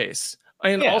nutcase,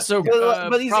 and also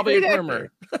but he's probably a groomer.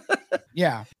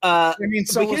 Yeah, I mean,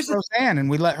 so was Roseanne, and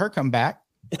we let her come back.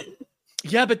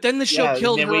 Yeah, but then the show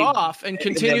killed her off and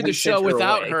continued the show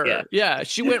without her. Yeah,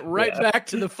 she went right back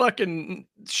to the fucking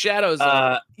shadows.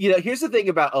 Here's the thing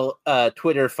about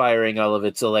Twitter firing all of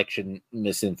its election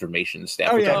misinformation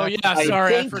stuff.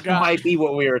 I forgot. Might be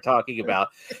what we were talking about.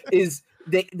 Is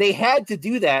they had to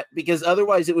do that because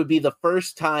otherwise it would be the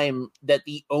first time that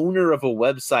the owner of a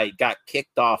website got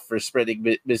kicked off for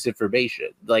spreading misinformation.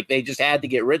 Like they just had to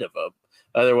get rid of them.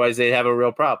 Otherwise, they'd have a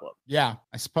real problem. Yeah,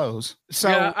 I suppose.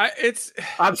 So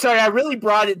I'm sorry. I really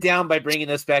brought it down by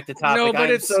bringing us back to topic. No, but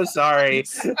I'm so sorry.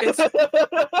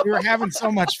 We were having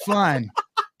so much fun.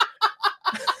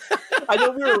 I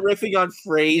know we were riffing on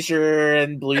Frasier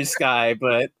and Blue Sky,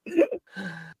 but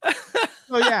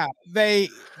they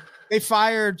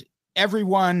fired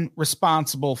everyone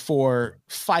responsible for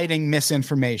fighting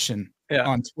misinformation.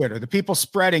 On Twitter. The people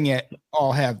spreading it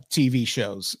all have TV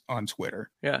shows on Twitter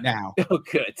now. Oh,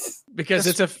 good. Because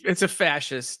it's a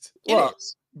fascist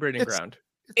breeding ground.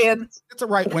 And it's a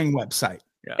right-wing website.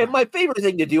 Yeah. And my favorite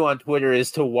thing to do on Twitter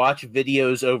is to watch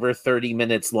videos over 30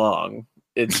 minutes long.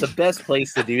 It's the best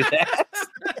place to do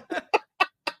that.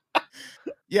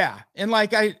 Yeah. And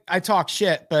like I talk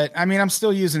shit, but I mean I'm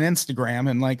still using Instagram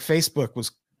and like Facebook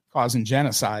was causing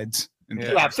genocides.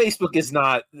 Yeah, Facebook is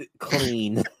not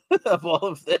clean of all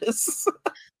of this.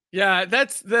 Yeah,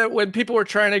 that's when people were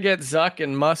trying to get Zuck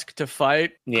and Musk to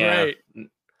fight. Yeah. Great.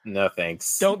 No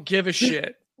thanks. Don't give a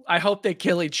shit. I hope they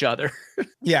kill each other.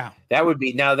 Yeah. That would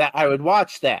be that I would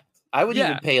watch that. I would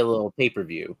even pay a little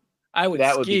pay-per-view. I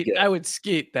would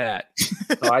skeet that.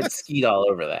 Oh, I'd skeet all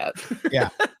over that. Yeah.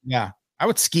 Yeah. I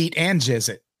would skeet and jizz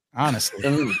it.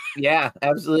 Honestly. Yeah,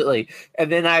 absolutely.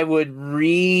 And then I would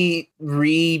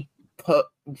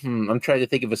I'm trying to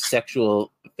think of a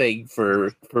sexual thing for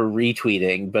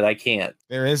retweeting, but I can't.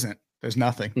 There isn't. There's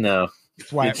nothing. No.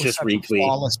 That's why it's just retweet. A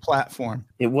flawless platform.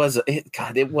 It was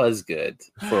good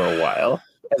for a while.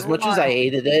 As much as I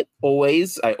hated it,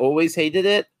 I always hated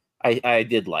it. I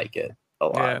did like it a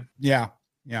lot. Yeah.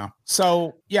 Yeah.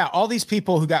 So yeah, all these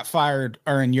people who got fired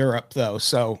are in Europe though.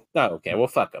 So Oh, okay. Well,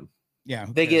 fuck them. yeah,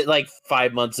 They get like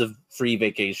 5 months of free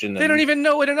vacation. They don't even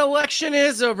know what an election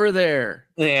is over there.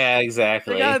 Yeah,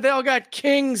 exactly. They all got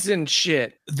kings and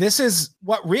shit. This is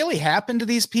what really happened to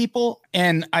these people.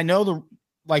 And I know the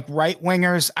like right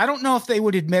wingers, I don't know if they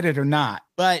would admit it or not,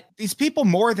 but these people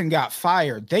more than got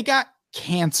fired. They got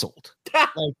canceled.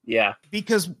 Yeah.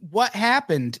 Because what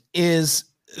happened is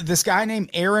this guy named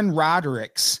Aaron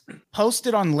Rodericks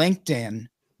posted on LinkedIn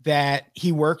that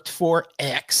he worked for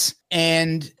X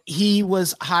and he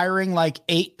was hiring like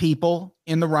 8 people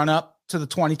in the run up to the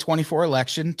 2024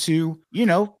 election to,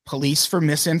 police for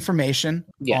misinformation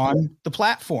on the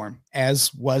platform,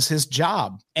 as was his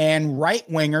job. And right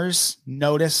wingers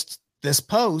noticed this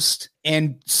post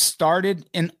and started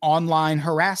an online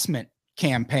harassment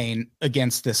campaign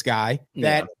against this guy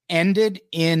that ended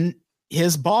in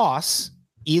his boss,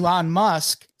 Elon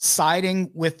Musk,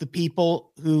 siding with the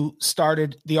people who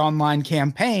started the online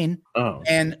campaign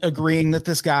and agreeing that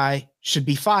this guy should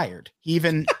be fired. He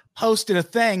even posted a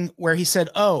thing where he said,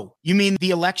 "Oh, you mean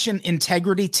the election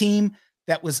integrity team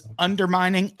that was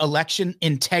undermining election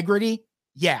integrity?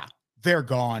 Yeah, they're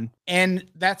gone." And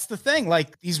that's the thing.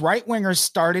 Like these right wingers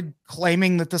started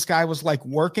claiming that this guy was like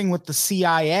working with the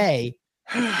CIA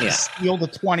to steal the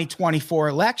 2024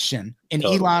 election. And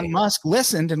Elon Musk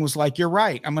listened and was like, "You're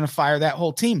right. I'm going to fire that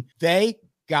whole team." They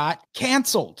got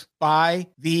canceled by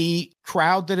the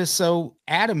crowd that is so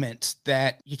adamant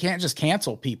that you can't just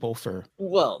cancel people for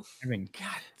having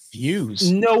views.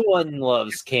 No one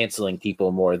loves canceling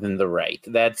people more than the right.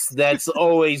 That's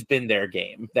always been their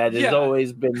game. That has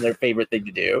always been their favorite thing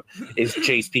to do, is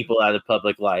chase people out of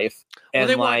public life. And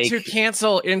they want to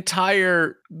cancel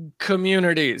entire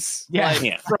communities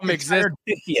from existence.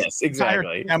 Yes,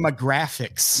 exactly.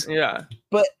 Demographics. Yeah.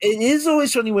 But it is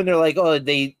always funny when they're like, "Oh,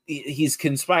 he's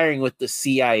conspiring with the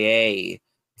CIA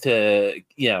to,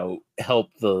 help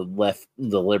the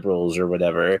liberals or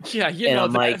whatever." Yeah,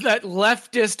 that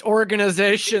leftist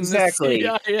organization, exactly.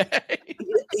 The CIA.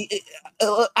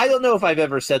 I don't know if I've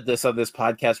ever said this on this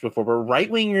podcast before, but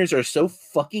right wingers are so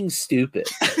fucking stupid.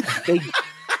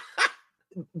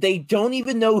 They don't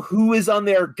even know who is on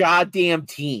their goddamn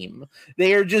team.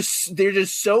 They're just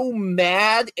so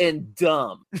mad and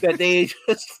dumb that they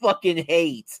just fucking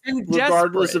hate,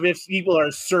 regardless of if people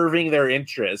are serving their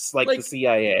interests, like the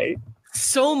CIA.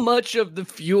 So much of the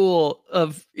fuel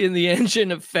in the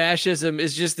engine of fascism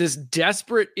is just this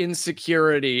desperate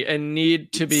insecurity and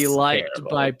need to be liked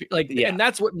by and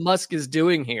that's what Musk is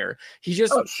doing here. He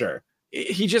just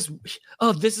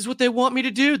this is what they want me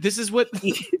to do. This is what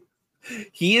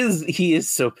He is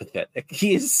so pathetic.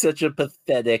 He is such a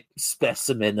pathetic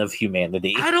specimen of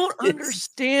humanity. I don't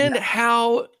understand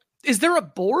how. Is there a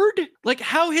board? Like,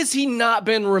 how has he not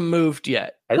been removed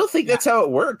yet? I don't think that's how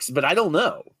it works, but I don't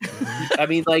know. I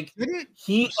mean, like,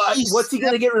 what's he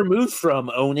going to get removed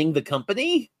from? Owning the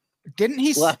company? Didn't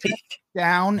he step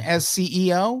down as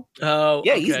CEO? Oh,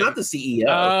 yeah, he's not the CEO.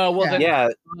 Oh,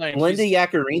 well, Linda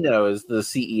Yaccarino is the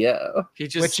CEO.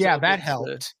 That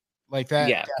helped. Like that.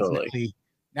 Yeah, totally.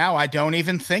 Now I don't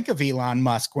even think of Elon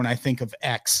Musk when I think of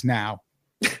X now.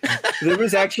 There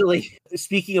was actually,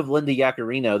 speaking of Linda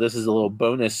Yaccarino, this is a little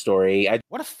bonus story.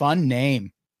 What a fun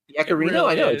name. Yaccarino,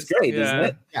 really I know, it's great, isn't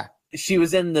it? Yeah. She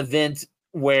was in an event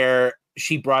where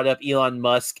she brought up Elon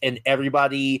Musk and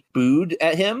everybody booed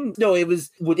at him. No, it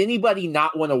was, would anybody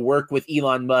not want to work with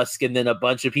Elon Musk? And then a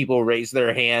bunch of people raised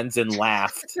their hands and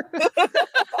laughed.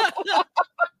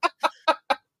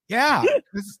 Yeah.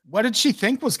 What did she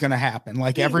think was going to happen?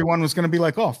 Like everyone was going to be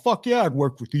like, "Oh, fuck yeah, I'd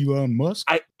work with Elon Musk."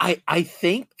 I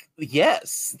think,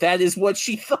 yes, that is what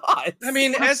she thought. I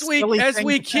mean, as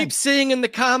we keep seeing in the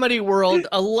comedy world,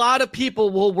 a lot of people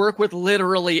will work with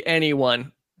literally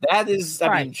anyone. That is,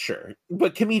 I mean, sure,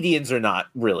 but comedians are not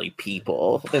really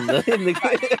people.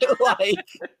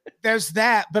 There's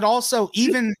that, but also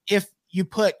even if you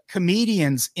put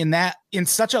comedians in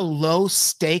such a low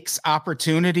stakes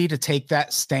opportunity to take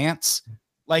that stance.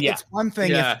 Like it's one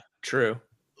thing if true.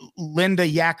 Linda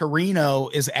Yaccarino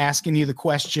is asking you the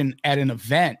question at an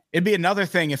event. It'd be another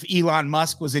thing if Elon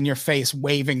Musk was in your face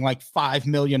waving like $5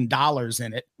 million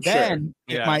in it. Then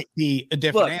it might be a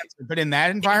different answer. But in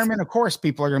that environment, of course,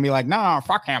 people are going to be like, "No,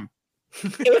 fuck him."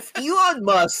 If Elon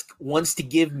Musk wants to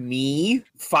give me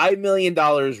 $5 million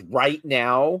right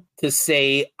now to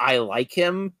say I like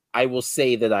him, I will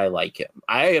say that I like him.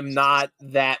 I am not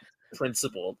that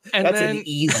principled. That's an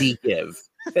easy give.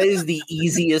 That is the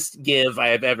easiest give I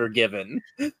have ever given.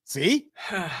 See?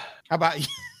 How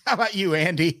about you,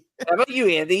 Andy? How about you,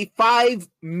 Andy? $5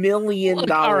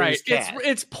 million. All right, cash.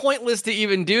 it's pointless to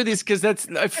even do these because that's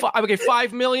okay.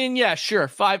 5 million, yeah, sure.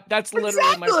 5. That's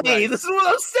literally my price. This is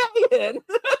what I'm saying.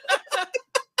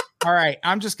 All right,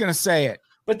 I'm just gonna say it.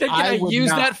 But then can I use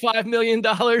that $5 million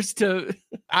to?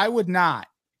 I would not.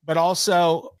 But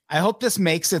also, I hope this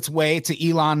makes its way to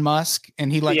Elon Musk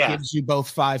and he gives you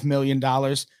both $5 million.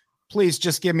 Please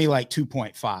just give me like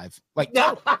 2.5. Like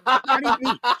total. Not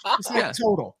even each. Just like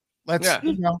total. Let's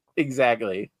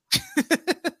Exactly.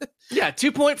 Yeah,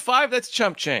 2.5, that's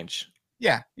chump change.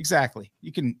 Yeah, exactly.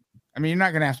 You can you're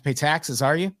not gonna have to pay taxes,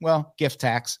 are you? Well, gift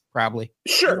tax, probably.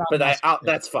 Sure, but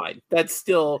that's fine. That's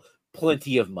still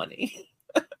plenty of money.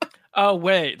 Oh,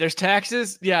 wait, there's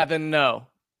taxes? Yeah, then no.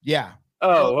 Yeah.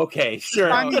 Oh, okay,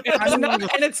 sure. And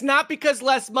it's not because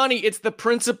less money. It's the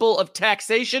principle of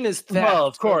taxation is theft. Well,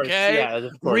 of course. Okay? Yeah,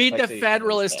 of course, read the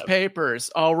Federalist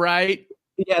Papers, all right?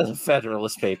 Yeah, the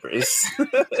Federalist Papers.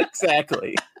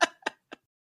 Exactly.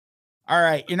 All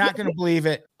right, you're not going to believe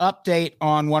it. Update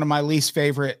on one of my least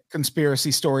favorite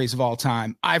conspiracy stories of all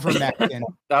time, ivermectin.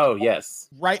 Oh, yes.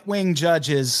 Right-wing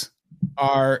judges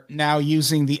are now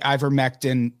using the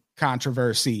ivermectin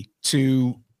controversy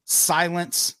to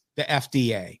silence the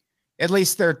FDA. At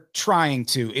least they're trying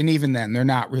to. And even then, they're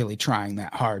not really trying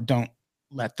that hard. Don't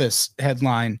let this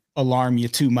headline alarm you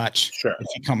too much if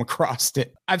you come across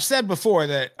it. I've said before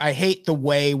that I hate the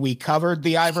way we covered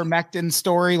the ivermectin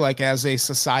story, like as a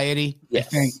society.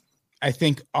 Yes. I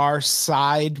think our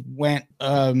side went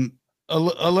a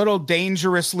little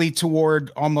dangerously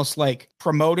toward almost like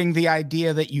promoting the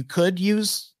idea that you could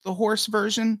use the horse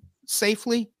version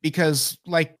safely, because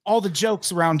like all the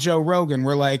jokes around Joe Rogan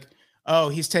were like, oh,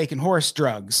 he's taking horse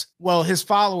drugs. Well, his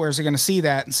followers are going to see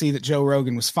that and see that Joe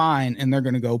Rogan was fine. And they're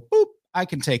going to go, boop, I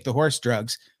can take the horse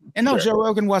drugs. And no, Joe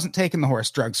Rogan wasn't taking the horse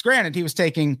drugs. Granted, he was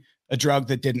taking a drug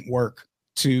that didn't work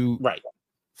to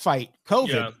fight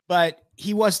COVID, but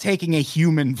he was taking a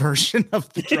human version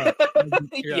of the drug.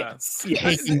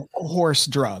 Taking horse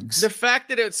drugs. The fact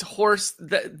that it's horse,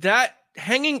 that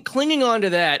clinging on to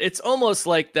that, it's almost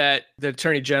like that the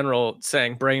attorney general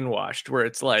saying brainwashed, where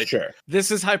it's like, this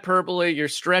is hyperbole, you're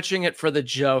stretching it for the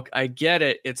joke, I get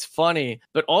it, it's funny,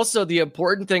 but also the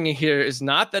important thing here is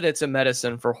not that it's a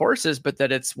medicine for horses, but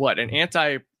that it's an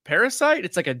anti-parasite.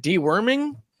 It's like a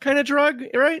deworming kind of drug,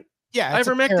 right? Yeah,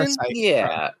 ivermectin.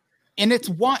 Yeah. And it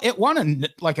won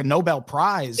a Nobel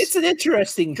Prize. It's an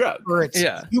interesting drug for its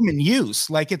human use.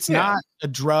 Like it's not a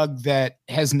drug that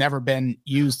has never been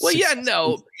used. Well,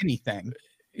 for anything.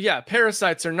 Yeah,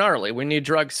 parasites are gnarly. We need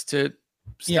drugs to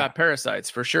stop parasites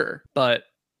for sure. But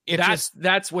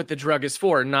that's what the drug is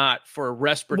for, not for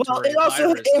respiratory. Well, it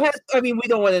also we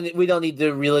don't need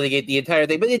to relitigate the entire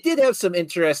thing, but it did have some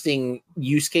interesting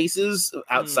use cases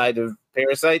outside of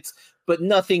parasites, but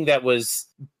nothing that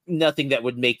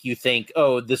would make you think,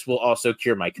 oh, this will also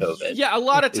cure my COVID. Yeah, a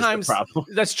lot of times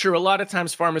that's true. A lot of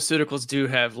times pharmaceuticals do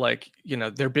have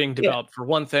they're being developed for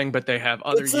one thing, but they have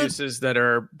other uses that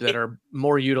are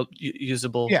more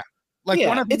usable. Yeah.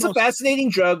 It's a fascinating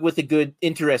drug with a good,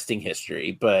 interesting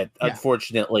history, but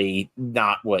unfortunately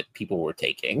not what people were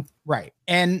taking. Right.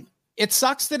 And it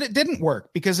sucks that it didn't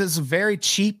work because it's a very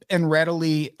cheap and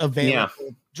readily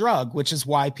available drug, which is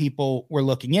why people were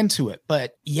looking into it.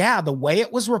 But the way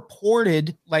it was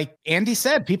reported, like Andy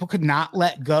said, people could not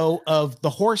let go of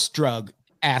the horse drug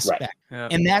aspect.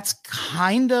 Right. And that's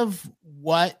kind of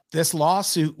what this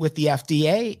lawsuit with the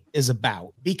FDA is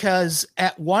about. Because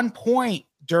at one point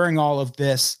during all of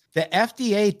this, the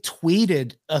FDA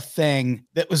tweeted a thing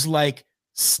that was like,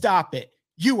 stop it.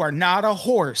 You are not a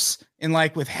horse. And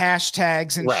with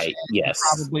hashtags and shit,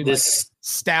 probably this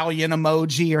stallion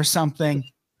emoji or something.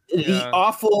 The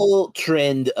awful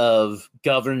trend of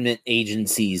government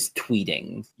agencies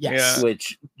tweeting,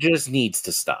 which just needs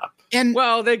to stop. And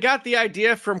they got the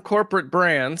idea from corporate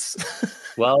brands.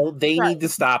 Well, they need to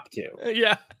stop too.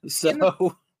 Yeah.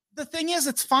 So the thing is,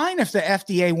 it's fine if the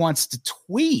FDA wants to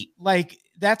tweet.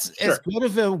 That's as good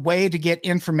of a way to get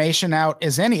information out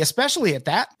as any, especially at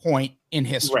that point in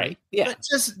history. Right. Yeah. But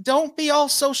just don't be all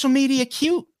social media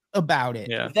cute about it.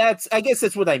 Yeah. I guess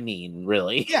that's what I mean,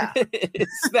 really. Yeah.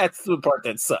 That's the part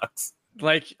that sucks.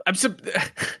 Just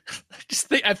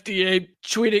the FDA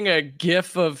tweeting a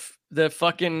GIF of the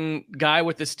fucking guy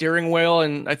with the steering wheel,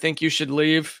 and I think you should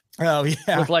leave. Oh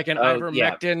yeah. With an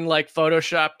ivermectin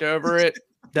photoshopped over it.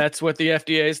 That's what the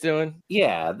FDA is doing.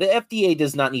 Yeah, the FDA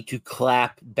does not need to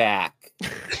clap back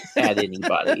at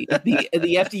anybody. The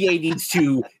FDA needs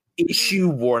to issue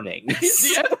warnings.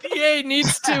 The FDA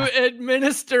needs to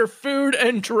administer food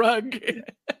and drug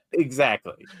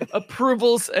Exactly.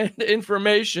 Approvals and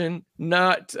information,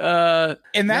 not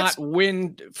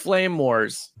wind flame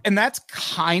wars. And that's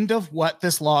kind of what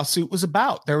this lawsuit was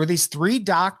about. There were these 3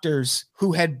 doctors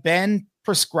who had been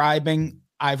prescribing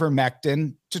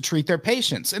ivermectin to treat their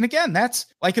patients. And again, that's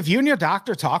like, if you and your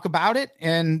doctor talk about it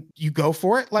and you go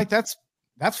for it, like that's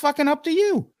fucking up to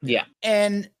you. Yeah.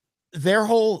 And their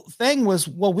whole thing was,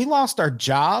 well, we lost our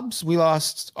jobs. We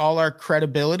lost all our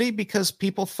credibility because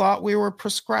people thought we were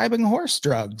prescribing horse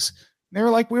drugs. They were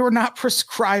like, we were not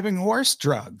prescribing horse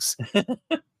drugs.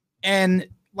 And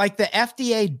like the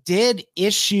FDA did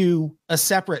issue a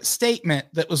separate statement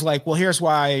that was like, well, here's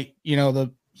why,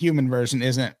 the human version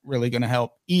isn't really going to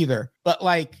help either. But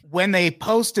like when they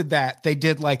posted that, they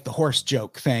did like the horse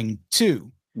joke thing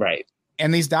too. Right.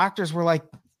 And these doctors were like,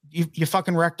 you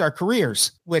fucking wrecked our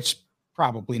careers, which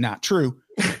probably not true,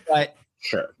 but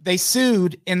sure. They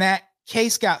sued and that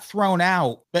case got thrown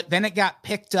out, but then it got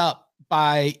picked up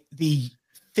by the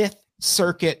Fifth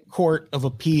Circuit Court of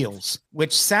Appeals,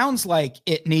 which sounds like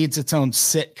it needs its own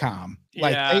sitcom.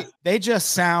 Like they just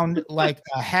sound like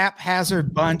a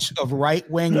haphazard bunch of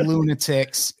right-wing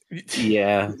lunatics.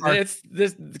 Yeah. It's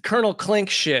this Colonel Clink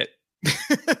shit.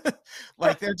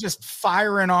 Like they're just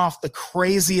firing off the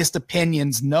craziest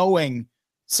opinions, knowing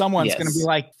someone's going to be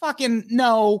like, fucking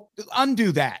no,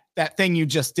 undo that thing you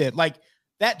just did. Like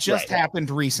that just happened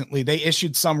recently. They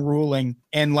issued some ruling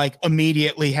and like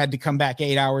immediately had to come back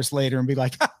 8 hours later and be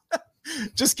like,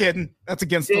 just kidding. That's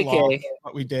against the law.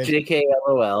 What we did. JK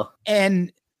LOL.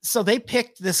 And so they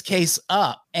picked this case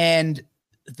up, and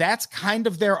that's kind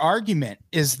of their argument,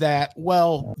 is that,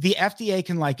 well, the FDA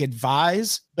can like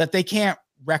advise, but they can't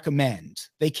recommend.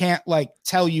 They can't like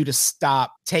tell you to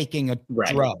stop taking a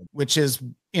drug, which is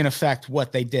in effect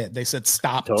what they did. They said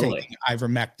stop taking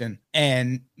ivermectin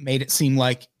and made it seem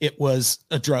like it was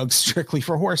a drug strictly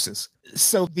for horses.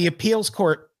 So the appeals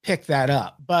court picked that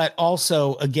up. But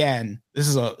also, again, this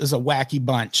is a wacky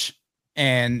bunch.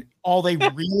 And all they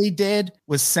really did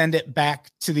was send it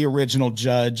back to the original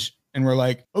judge. And we're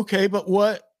like, okay, but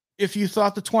what if you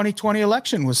thought the 2020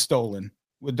 election was stolen?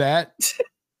 Would that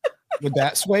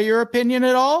sway your opinion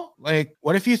at all? Like,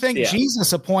 what if you think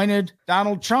Jesus appointed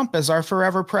Donald Trump as our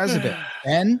forever president?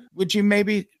 Then would you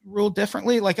maybe rule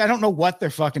differently? Like, I don't know what they're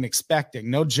fucking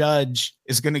expecting. No judge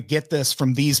is going to get this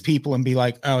from these people and be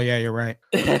like, oh yeah, you're right.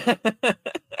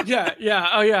 Yeah.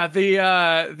 Oh yeah.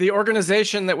 The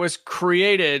organization that was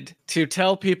created to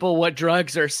tell people what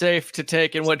drugs are safe to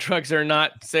take and what drugs are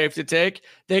not safe to take,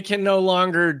 they can no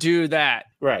longer do that.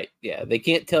 Right. Yeah. They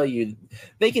can't tell you.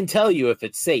 They can tell you if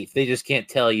it's safe. They just can't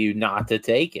tell you not to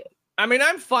take it. I mean,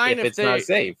 I'm fine if it's not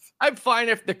safe. I'm fine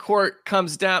if the court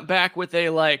comes down back with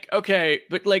a like, okay,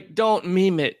 but like, don't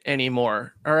meme it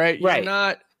anymore. All right.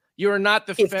 You're not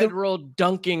the federal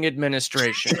dunking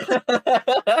administration.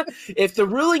 If the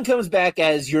ruling comes back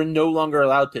as you're no longer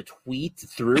allowed to tweet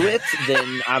through it,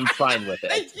 then I'm fine with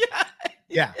it.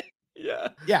 Yeah,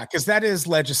 because that is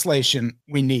legislation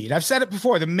we need. I've said it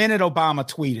before. The minute Obama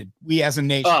tweeted, we as a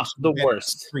nation the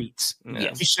worst streets.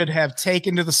 Yes. We should have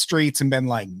taken to the streets and been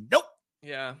like, nope.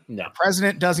 Yeah. No. The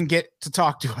president doesn't get to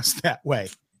talk to us that way.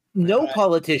 No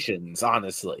politicians,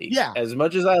 honestly. Yeah. As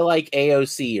much as I like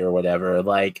AOC or whatever,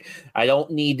 like I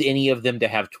don't need any of them to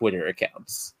have Twitter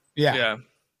accounts. Yeah.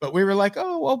 But we were like,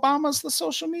 oh, Obama's the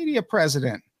social media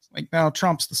president. Like, no,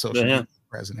 Trump's the social media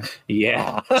president.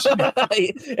 Yeah.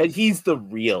 And he's the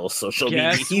real social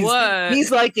media. What? He's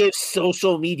like if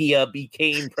social media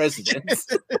became president.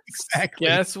 Exactly.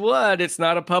 Guess what? It's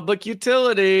not a public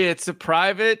utility. It's a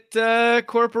private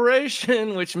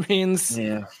corporation, which means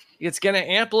it's going to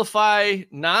amplify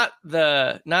not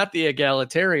the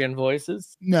egalitarian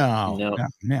voices. No,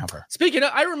 never. Speaking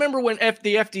of, I remember when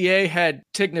the FDA had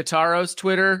Tig Notaro's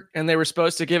Twitter, and they were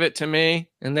supposed to give it to me,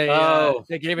 and they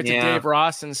gave it to Dave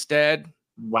Ross instead.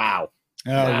 Wow.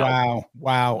 Oh,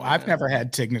 wow. I've never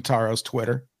had Tig Notaro's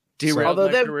Twitter. Although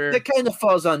that kind of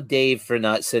falls on Dave for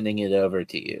not sending it over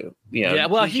to you.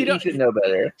 Well, he should know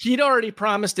better. He'd already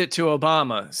promised it to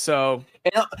Obama, so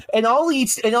and all he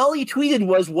tweeted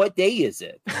was, "What day is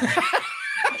it?"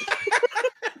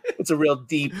 It's a real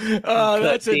deep.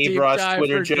 That's a Dave deep Ross dive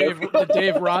Twitter for joke. the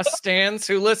Dave Ross stans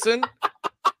who listen.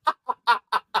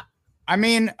 I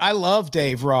mean, I love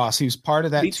Dave Ross. He was part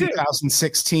of that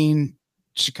 2016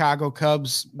 Chicago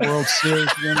Cubs World Series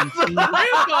winning team.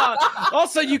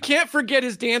 Also, you can't forget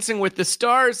his Dancing with the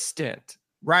Stars stint.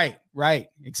 Right,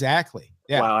 exactly.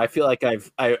 Yeah. Wow, I feel like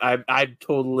I'm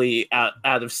totally out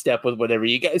of step with whatever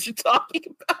you guys are talking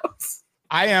about.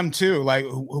 I am too. Like,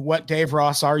 what Dave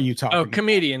Ross are you talking? Oh, about?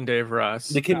 comedian Dave Ross.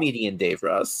 The comedian Dave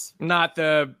Ross. Not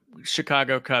the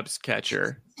Chicago Cubs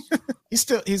catcher. He's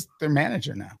their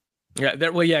manager now. Yeah.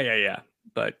 Yeah.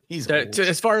 But He's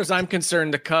as far as I'm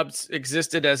concerned, the Cubs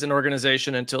existed as an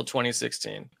organization until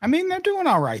 2016. I mean, they're doing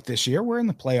all right this year. We're in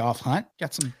the playoff hunt.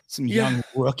 Got some young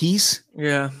rookies.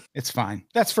 Yeah. It's fine.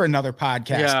 That's for another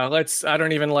podcast. Yeah, I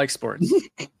don't even like sports.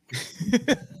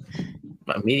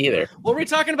 Me neither. What were we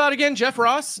talking about again? Jeff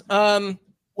Ross? Well,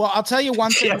 I'll tell you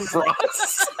one thing. Jeff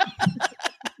Ross.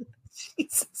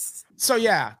 Jesus. So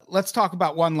yeah, let's talk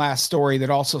about one last story that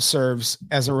also serves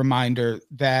as a reminder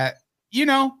that,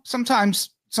 sometimes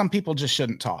some people just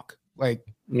shouldn't talk. Like,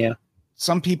 yeah,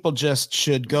 some people just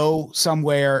should go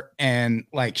somewhere and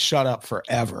like shut up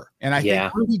forever. And I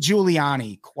think Rudy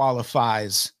Giuliani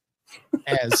qualifies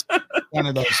as one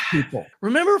of those people.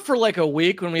 Remember for like a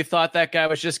week when we thought that guy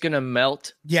was just going to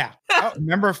melt? Yeah.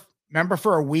 Remember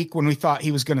for a week when we thought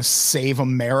he was going to save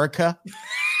America?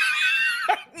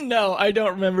 No, I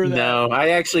don't remember that. No, I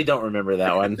actually don't remember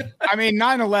that one. I mean,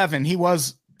 9/11, he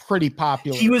was pretty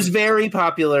popular. He was very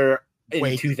popular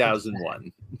in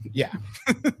 2001. Yeah,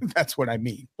 that's what I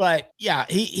mean. But yeah,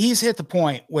 he's hit the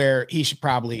point where he should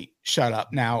probably shut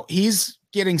up now. He's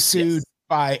getting sued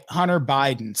by Hunter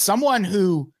Biden, someone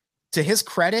who, to his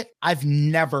credit, I've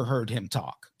never heard him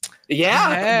talk.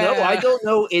 Yeah. No, I don't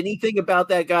know anything about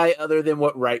that guy other than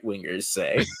what right-wingers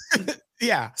say.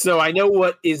 Yeah. So I know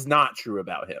what is not true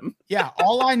about him. Yeah.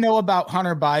 All I know about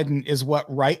Hunter Biden is what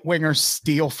right-wingers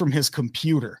steal from his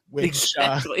computer, which,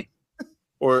 exactly.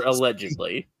 Or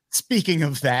allegedly. Speaking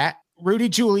of that, Rudy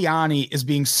Giuliani is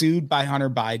being sued by Hunter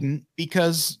Biden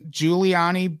because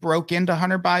Giuliani broke into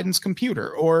Hunter Biden's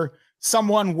computer, or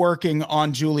someone working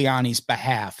on Giuliani's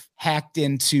behalf hacked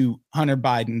into Hunter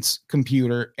Biden's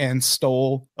computer and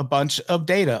stole a bunch of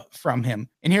data from him.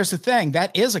 And here's the thing,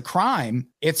 that is a crime.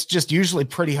 It's just usually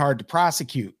pretty hard to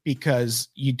prosecute because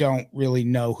you don't really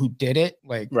know who did it.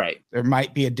 Like, right. There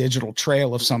might be a digital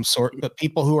trail of some sort, but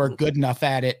people who are good enough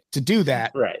at it to do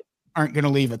that aren't going to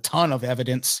leave a ton of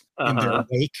evidence in their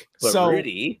wake. But so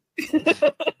Rudy...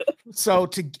 So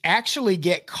to actually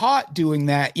get caught doing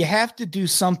that, you have to do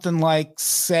something like,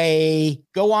 say,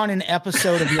 go on an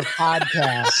episode of your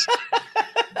podcast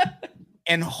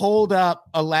and hold up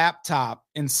a laptop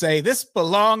and say, this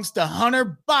belongs to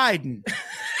Hunter Biden.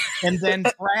 And then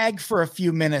brag for a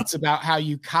few minutes about how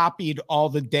you copied all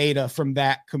the data from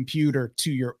that computer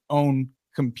to your own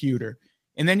computer.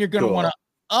 And then you're going to want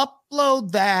to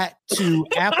upload that to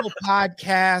Apple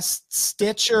Podcasts,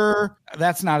 Stitcher.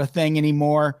 That's not a thing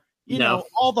anymore. You know,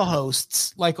 all the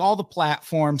hosts, like all the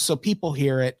platforms, so people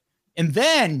hear it. And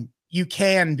then you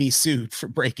can be sued for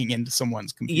breaking into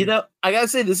someone's computer. You know, I gotta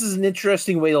say, this is an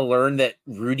interesting way to learn that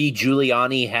Rudy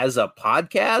Giuliani has a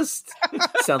podcast.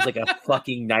 Sounds like a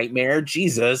fucking nightmare.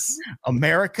 Jesus.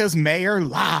 America's Mayor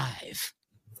Live.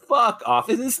 Fuck off.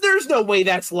 There's no way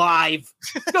that's live.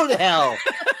 Go to hell.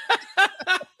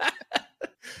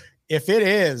 If it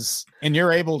is, and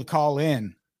you're able to call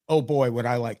in, oh boy, would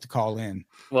I like to call in.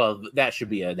 Well, that should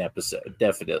be an episode,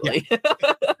 definitely.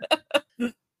 Yeah.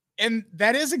 And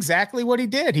that is exactly what he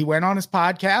did. He went on his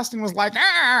podcast and was like,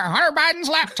 Hunter Biden's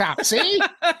laptop, see?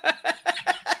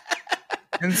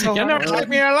 And so you never kept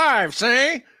me alive,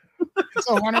 see?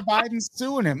 So Hunter Biden's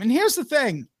suing him. And here's the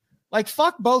thing. Like,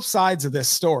 fuck both sides of this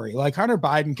story. Like, Hunter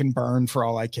Biden can burn for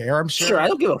all I care, I'm sure. Sure, I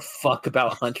don't give a fuck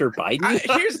about Hunter Biden.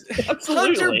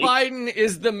 Hunter Biden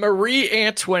is the Marie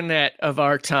Antoinette of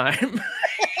our time.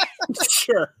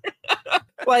 Sure.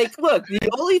 Like, look, the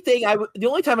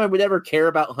only time I would ever care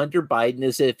about Hunter Biden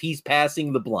is if he's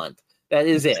passing the blunt. That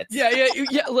is it. Yeah.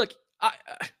 Look,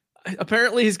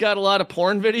 apparently he's got a lot of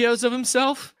porn videos of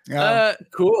himself.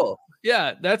 Cool.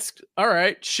 Yeah, that's all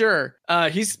right. Sure.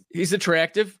 He's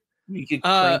attractive. You could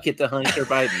crank it to Hunter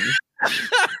Biden.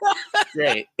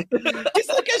 Great. He's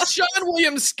like a Sean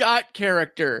William Scott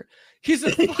character. He's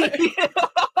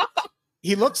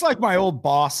He looks like my old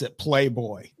boss at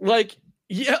Playboy. Like,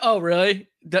 yeah. Oh, really?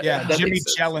 Jimmy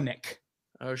Jelinek.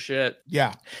 Oh shit.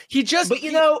 Yeah.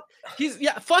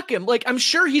 Fuck him. Like, I'm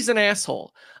sure he's an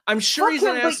asshole. I'm sure he's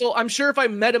an asshole. I'm sure if I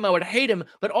met him, I would hate him.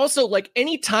 But also, like,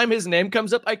 anytime his name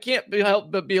comes up, I can't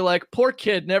help but be like, poor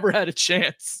kid, never had a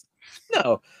chance.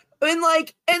 No. And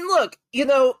look,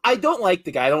 I don't like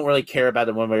the guy. I don't really care about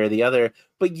him one way or the other.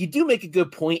 But you do make a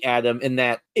good point, Adam, in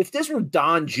that if this were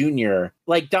Don Jr.,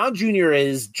 like, Don Jr.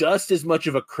 is just as much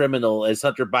of a criminal as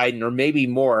Hunter Biden, or maybe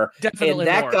more. Definitely and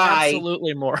that more. Guy,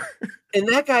 absolutely more. And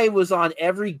that guy was on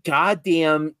every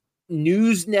goddamn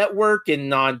news network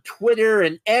and on Twitter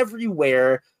and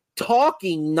everywhere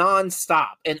talking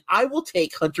nonstop. And I will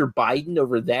take Hunter Biden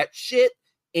over that shit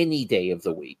any day of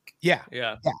the week. Yeah.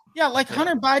 Yeah. Yeah. Like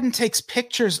Hunter Biden takes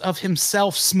pictures of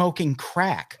himself smoking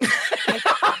crack.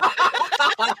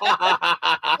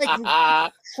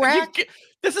 Crack.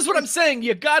 This is what I'm saying.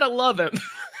 You gotta love him.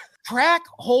 Crack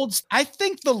holds, I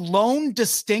think, the lone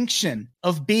distinction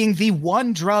of being the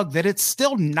one drug that it's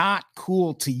still not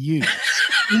cool to use.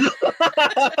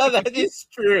 That is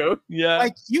true. Yeah.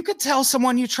 Like, you could tell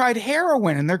someone you tried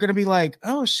heroin and they're going to be like,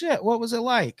 oh shit, what was it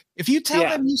like? If you tell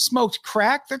them you smoked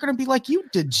crack, they're going to be like, you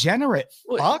degenerate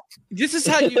fuck. This is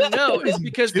how you know, is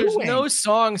because there's no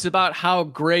songs about how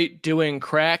great doing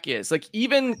crack is. Like,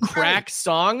 even crack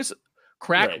songs,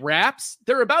 crack raps,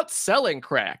 they're about selling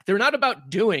crack. They're not about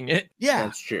doing it. Yeah.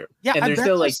 That's true. Yeah, and there's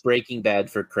no like Breaking Bad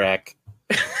for crack.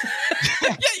 Yeah,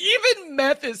 even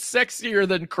meth is sexier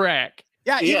than crack.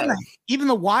 Yeah, even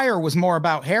The Wire was more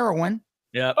about heroin.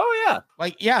 Yeah. Oh yeah.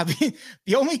 Like, yeah,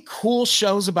 the only cool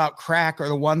shows about crack are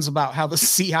the ones about how the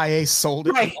CIA sold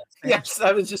it. Right. Yes,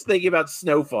 I was just thinking about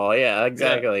Snowfall. Yeah,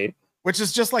 exactly. Yeah. Which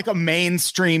is just like a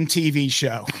mainstream TV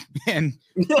show. And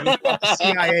the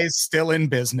CIA is still in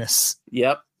business.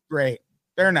 Yep. Great.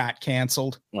 They're not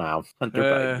canceled. Wow. Hunter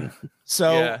Biden.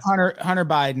 So Hunter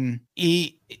Biden,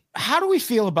 how do we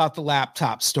feel about the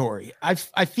laptop story? I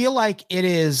feel like it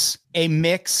is a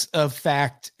mix of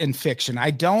fact and fiction. I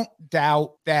don't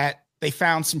doubt that they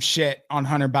found some shit on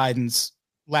Hunter Biden's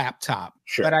laptop,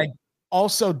 but I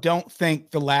also don't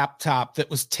think the laptop that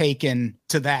was taken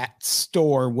to that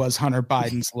store was Hunter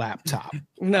Biden's laptop.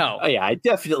 No. Oh yeah, I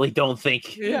definitely don't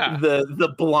think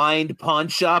the blind pawn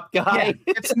shop guy.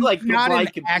 Yeah, it's like not an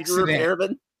computer accident.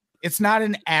 repairman. It's not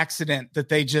an accident that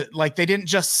they didn't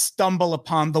just stumble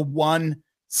upon the one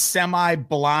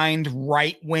semi-blind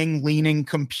right-wing leaning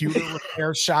computer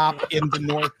repair shop in the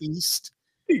Northeast.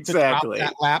 Exactly. To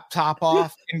drop that laptop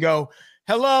off and go,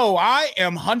 hello, I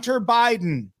am Hunter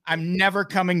Biden. I'm never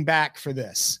coming back for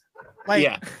this.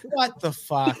 Like, what the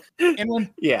fuck? And when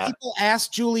people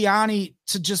ask Giuliani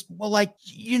to just,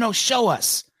 show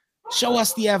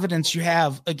us the evidence you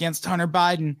have against Hunter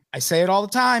Biden. I say it all the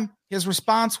time. His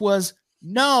response was,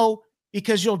 no,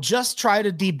 because you'll just try to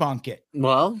debunk it.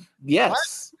 Well,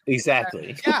 yes,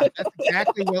 exactly. Yeah, that's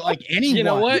exactly what, like, anyone. You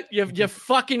know what? You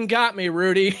fucking got me,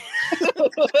 Rudy.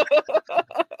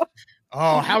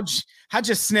 Oh, how'd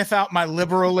you sniff out my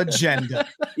liberal agenda?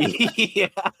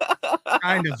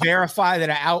 Trying to verify that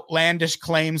outlandish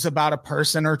claims about a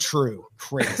person are true.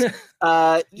 Crazy.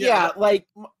 Like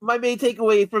my main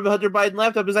takeaway from Hunter Biden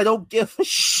laptop is I don't give a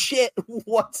shit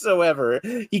whatsoever.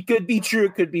 He could be true,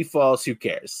 could be false. Who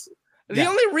cares? The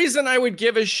only reason I would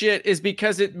give a shit is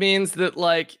because it means that,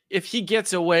 like, if he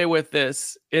gets away with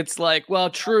this, it's like, well,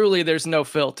 truly, there's no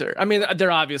filter. I mean, there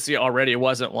obviously already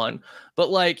wasn't one, but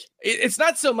like, it's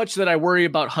not so much that I worry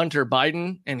about Hunter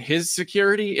Biden and his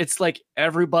security. It's like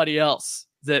everybody else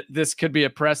that this could be a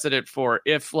precedent for.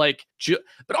 If like,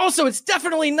 but also it's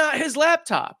definitely not his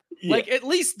laptop. Yeah. Like, at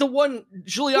least the one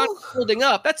Giuliani holding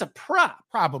up, that's a prop.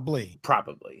 Probably.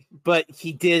 But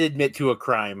he did admit to a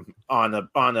crime on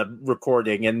a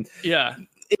recording, and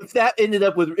if it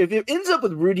ends up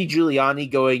with Rudy Giuliani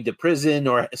going to prison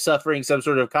or suffering some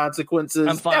sort of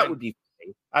consequences, that would be fine.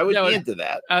 I would be into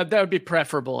that. That would be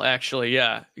preferable, actually.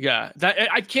 Yeah.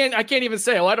 That I can't even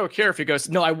say, I don't care if he goes.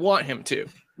 No, I want him to.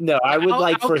 No, I would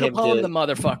like for him to the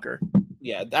motherfucker.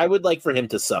 Yeah, I would like for him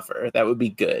to suffer. That would be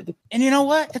good. And you know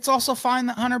what? It's also fine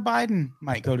that Hunter Biden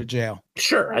might go to jail.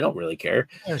 Sure, I don't really care.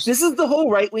 This is the whole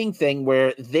right-wing thing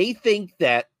where they think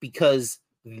that because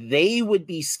they would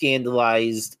be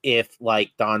scandalized if, like,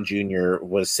 Don Jr.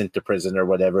 was sent to prison or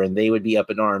whatever, and they would be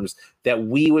up in arms, that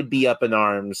we would be up in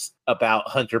arms about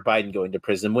Hunter Biden going to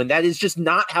prison, when that is just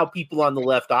not how people on the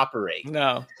left operate.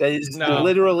 No. That is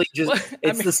literally just,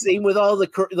 the same with all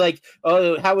the, like,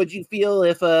 oh, how would you feel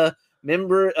if a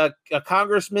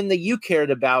congressman that you cared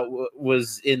about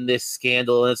was in this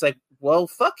scandal? And it's like, well,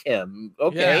 fuck him.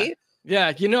 Okay.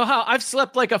 Yeah, you know how I've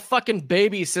slept like a fucking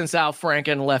baby since Al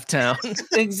Franken left town.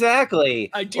 Exactly.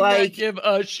 I do not give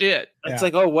a shit. It's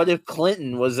like, oh, what if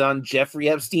Clinton was on Jeffrey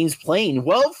Epstein's plane?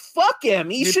 Well, fuck him.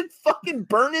 He should fucking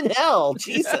burn in hell.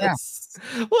 Jesus.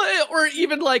 Yeah. Well, or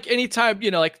even like anytime,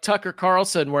 like Tucker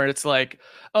Carlson, where it's like,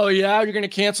 oh yeah, you're going to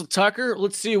cancel Tucker?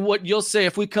 Let's see what you'll say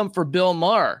if we come for Bill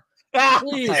Maher.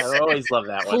 Please. I always love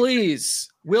that one. Please.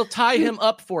 We'll tie him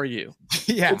up for you.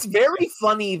 Yeah. It's very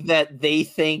funny that they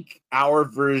think our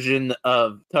version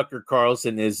of Tucker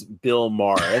Carlson is Bill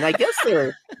Maher. And I guess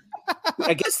they're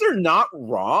not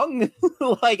wrong.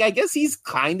 Like, I guess he's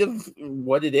kind of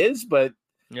what it is, but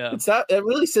it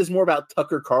really says more about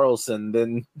Tucker Carlson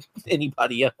than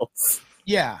anybody else.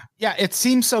 Yeah. Yeah. It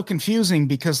seems so confusing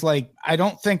because, like, I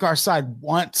don't think our side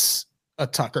wants a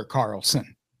Tucker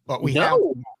Carlson. but we have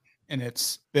one, and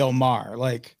it's Bill Maher.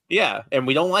 Like, yeah, and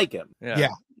we don't like him. Yeah.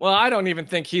 Well, I don't even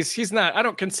think he's not. I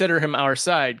don't consider him our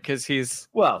side because he's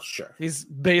sure. He's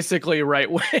basically right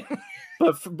wing.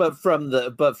 but from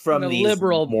the these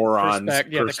liberal morons,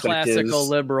 yeah, the classical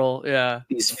liberal, yeah,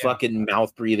 these fucking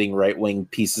mouth breathing right wing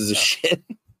pieces of shit.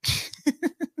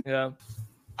 Yeah.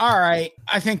 All right,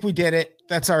 I think we did it.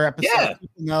 That's our episode. Yeah.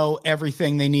 People know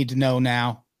everything they need to know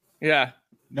now. Yeah.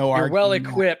 No, you're argument. well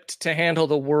equipped to handle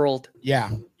the world.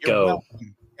 Yeah, you're Go.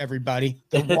 welcome, everybody.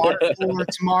 The water cooler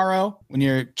tomorrow when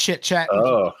you're chit chatting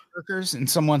with workers and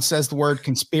someone says the word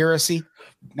conspiracy.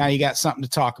 Now you got something to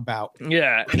talk about.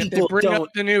 Yeah, and if they bring up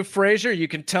the new Frasier, you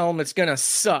can tell them it's gonna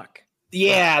suck.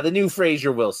 Yeah, the new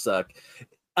Frasier will suck.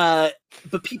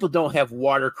 But people don't have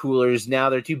water coolers now.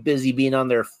 They're too busy being on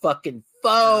their fucking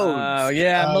phones. Oh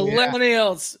yeah,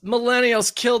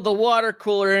 millennials killed the water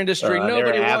cooler industry.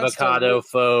 Nobody wants avocado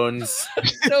phones.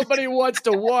 Nobody wants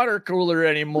the water cooler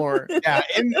anymore. Yeah,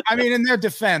 in their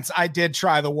defense, I did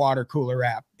try the water cooler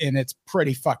app, and it's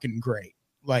pretty fucking great.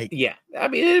 Like, yeah, I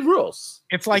mean, it rules.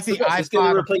 It's like the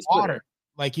iPod of water.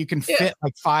 Like, you can fit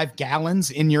like 5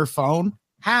 gallons in your phone.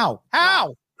 How?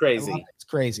 Wow. Crazy. It's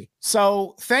crazy.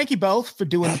 So thank you both for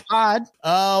doing the pod.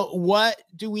 What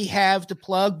do we have to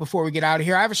plug before we get out of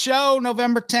here? I have a show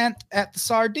November 10th at the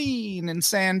Sardine in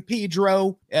San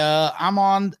Pedro. I'm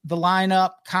on the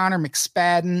lineup. Connor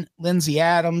McSpadden, Lindsay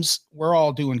Adams. We're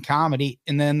all doing comedy.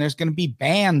 And then there's going to be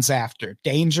bands after.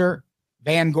 Danger,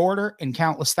 Van Gorder, and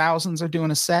Countless Thousands are doing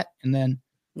a set. And then,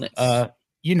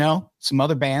 some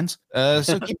other bands.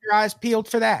 So keep your eyes peeled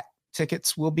for that.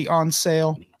 Tickets will be on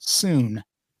sale soon.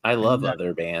 I love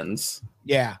other bands.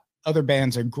 Yeah, other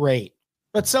bands are great.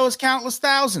 But so is Countless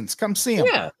Thousands. Come see them.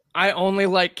 Yeah. I only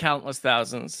like Countless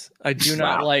Thousands. I do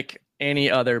not like any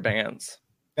other bands.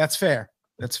 That's fair.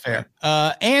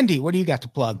 Andy, what do you got to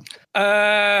plug?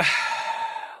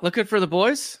 Looking for the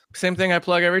boys. Same thing I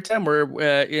plug every time. We're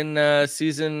in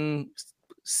season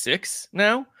 6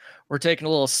 now. We're taking a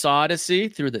little Saw-odyssey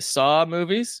through the Saw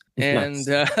movies, and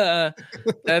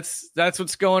that's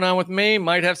what's going on with me.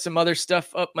 Might have some other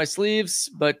stuff up my sleeves,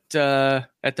 but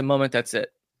at the moment, that's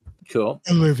it. Cool.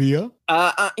 Olivia?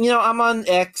 I'm on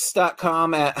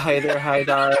x.com at Hyder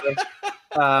Haidar.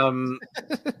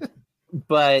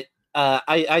 But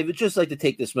I would just like to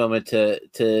take this moment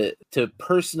to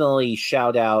personally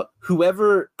shout out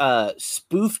whoever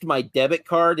spoofed my debit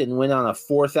card and went on a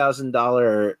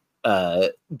 $4,000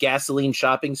 gasoline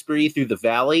shopping spree through the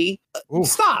valley.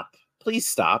 Please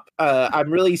stop.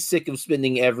 I'm really sick of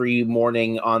spending every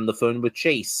morning on the phone with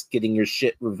Chase getting your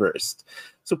shit reversed,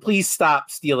 so please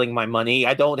stop stealing my money.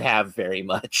 I don't have very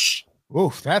much.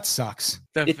 Oof, that sucks.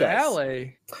 The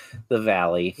valley.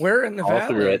 Where in the valley?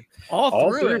 Through it.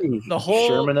 All through it. The whole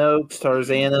Sherman Oaks,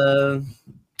 Tarzana.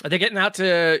 Are they getting out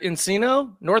to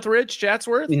Encino, Northridge,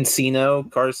 Chatsworth? Encino,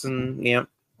 Carson, yeah.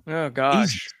 Oh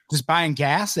gosh. Just buying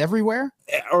gas everywhere?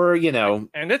 Or,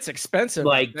 and it's expensive.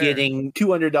 Like getting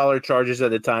 $200 charges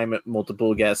at a time at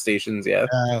multiple gas stations, yeah.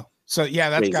 So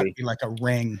that's got to be like a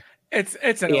ring. It's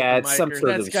an open micer. Some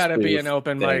sort That's got to be an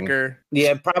open micer.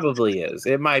 Yeah, it probably is.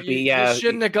 It might be, yeah. You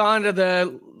shouldn't have gone to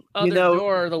the other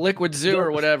door, the Liquid Zoo or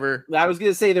whatever. I was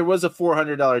going to say there was a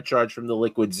 $400 charge from the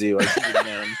Liquid Zoo. I should have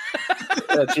known.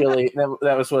 That's really,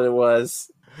 that was what it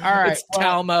was. All right. It's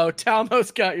Talmo.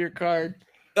 Talmo's got your card.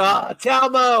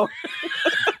 Talmo.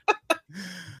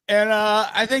 And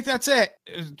I think that's it.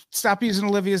 Stop using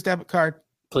Olivia's debit card.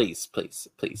 Please.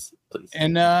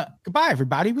 And goodbye,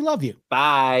 everybody. We love you.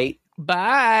 Bye.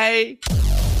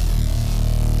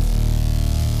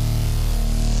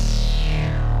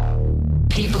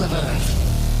 People of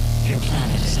Earth, your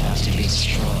planet is about to be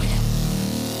destroyed.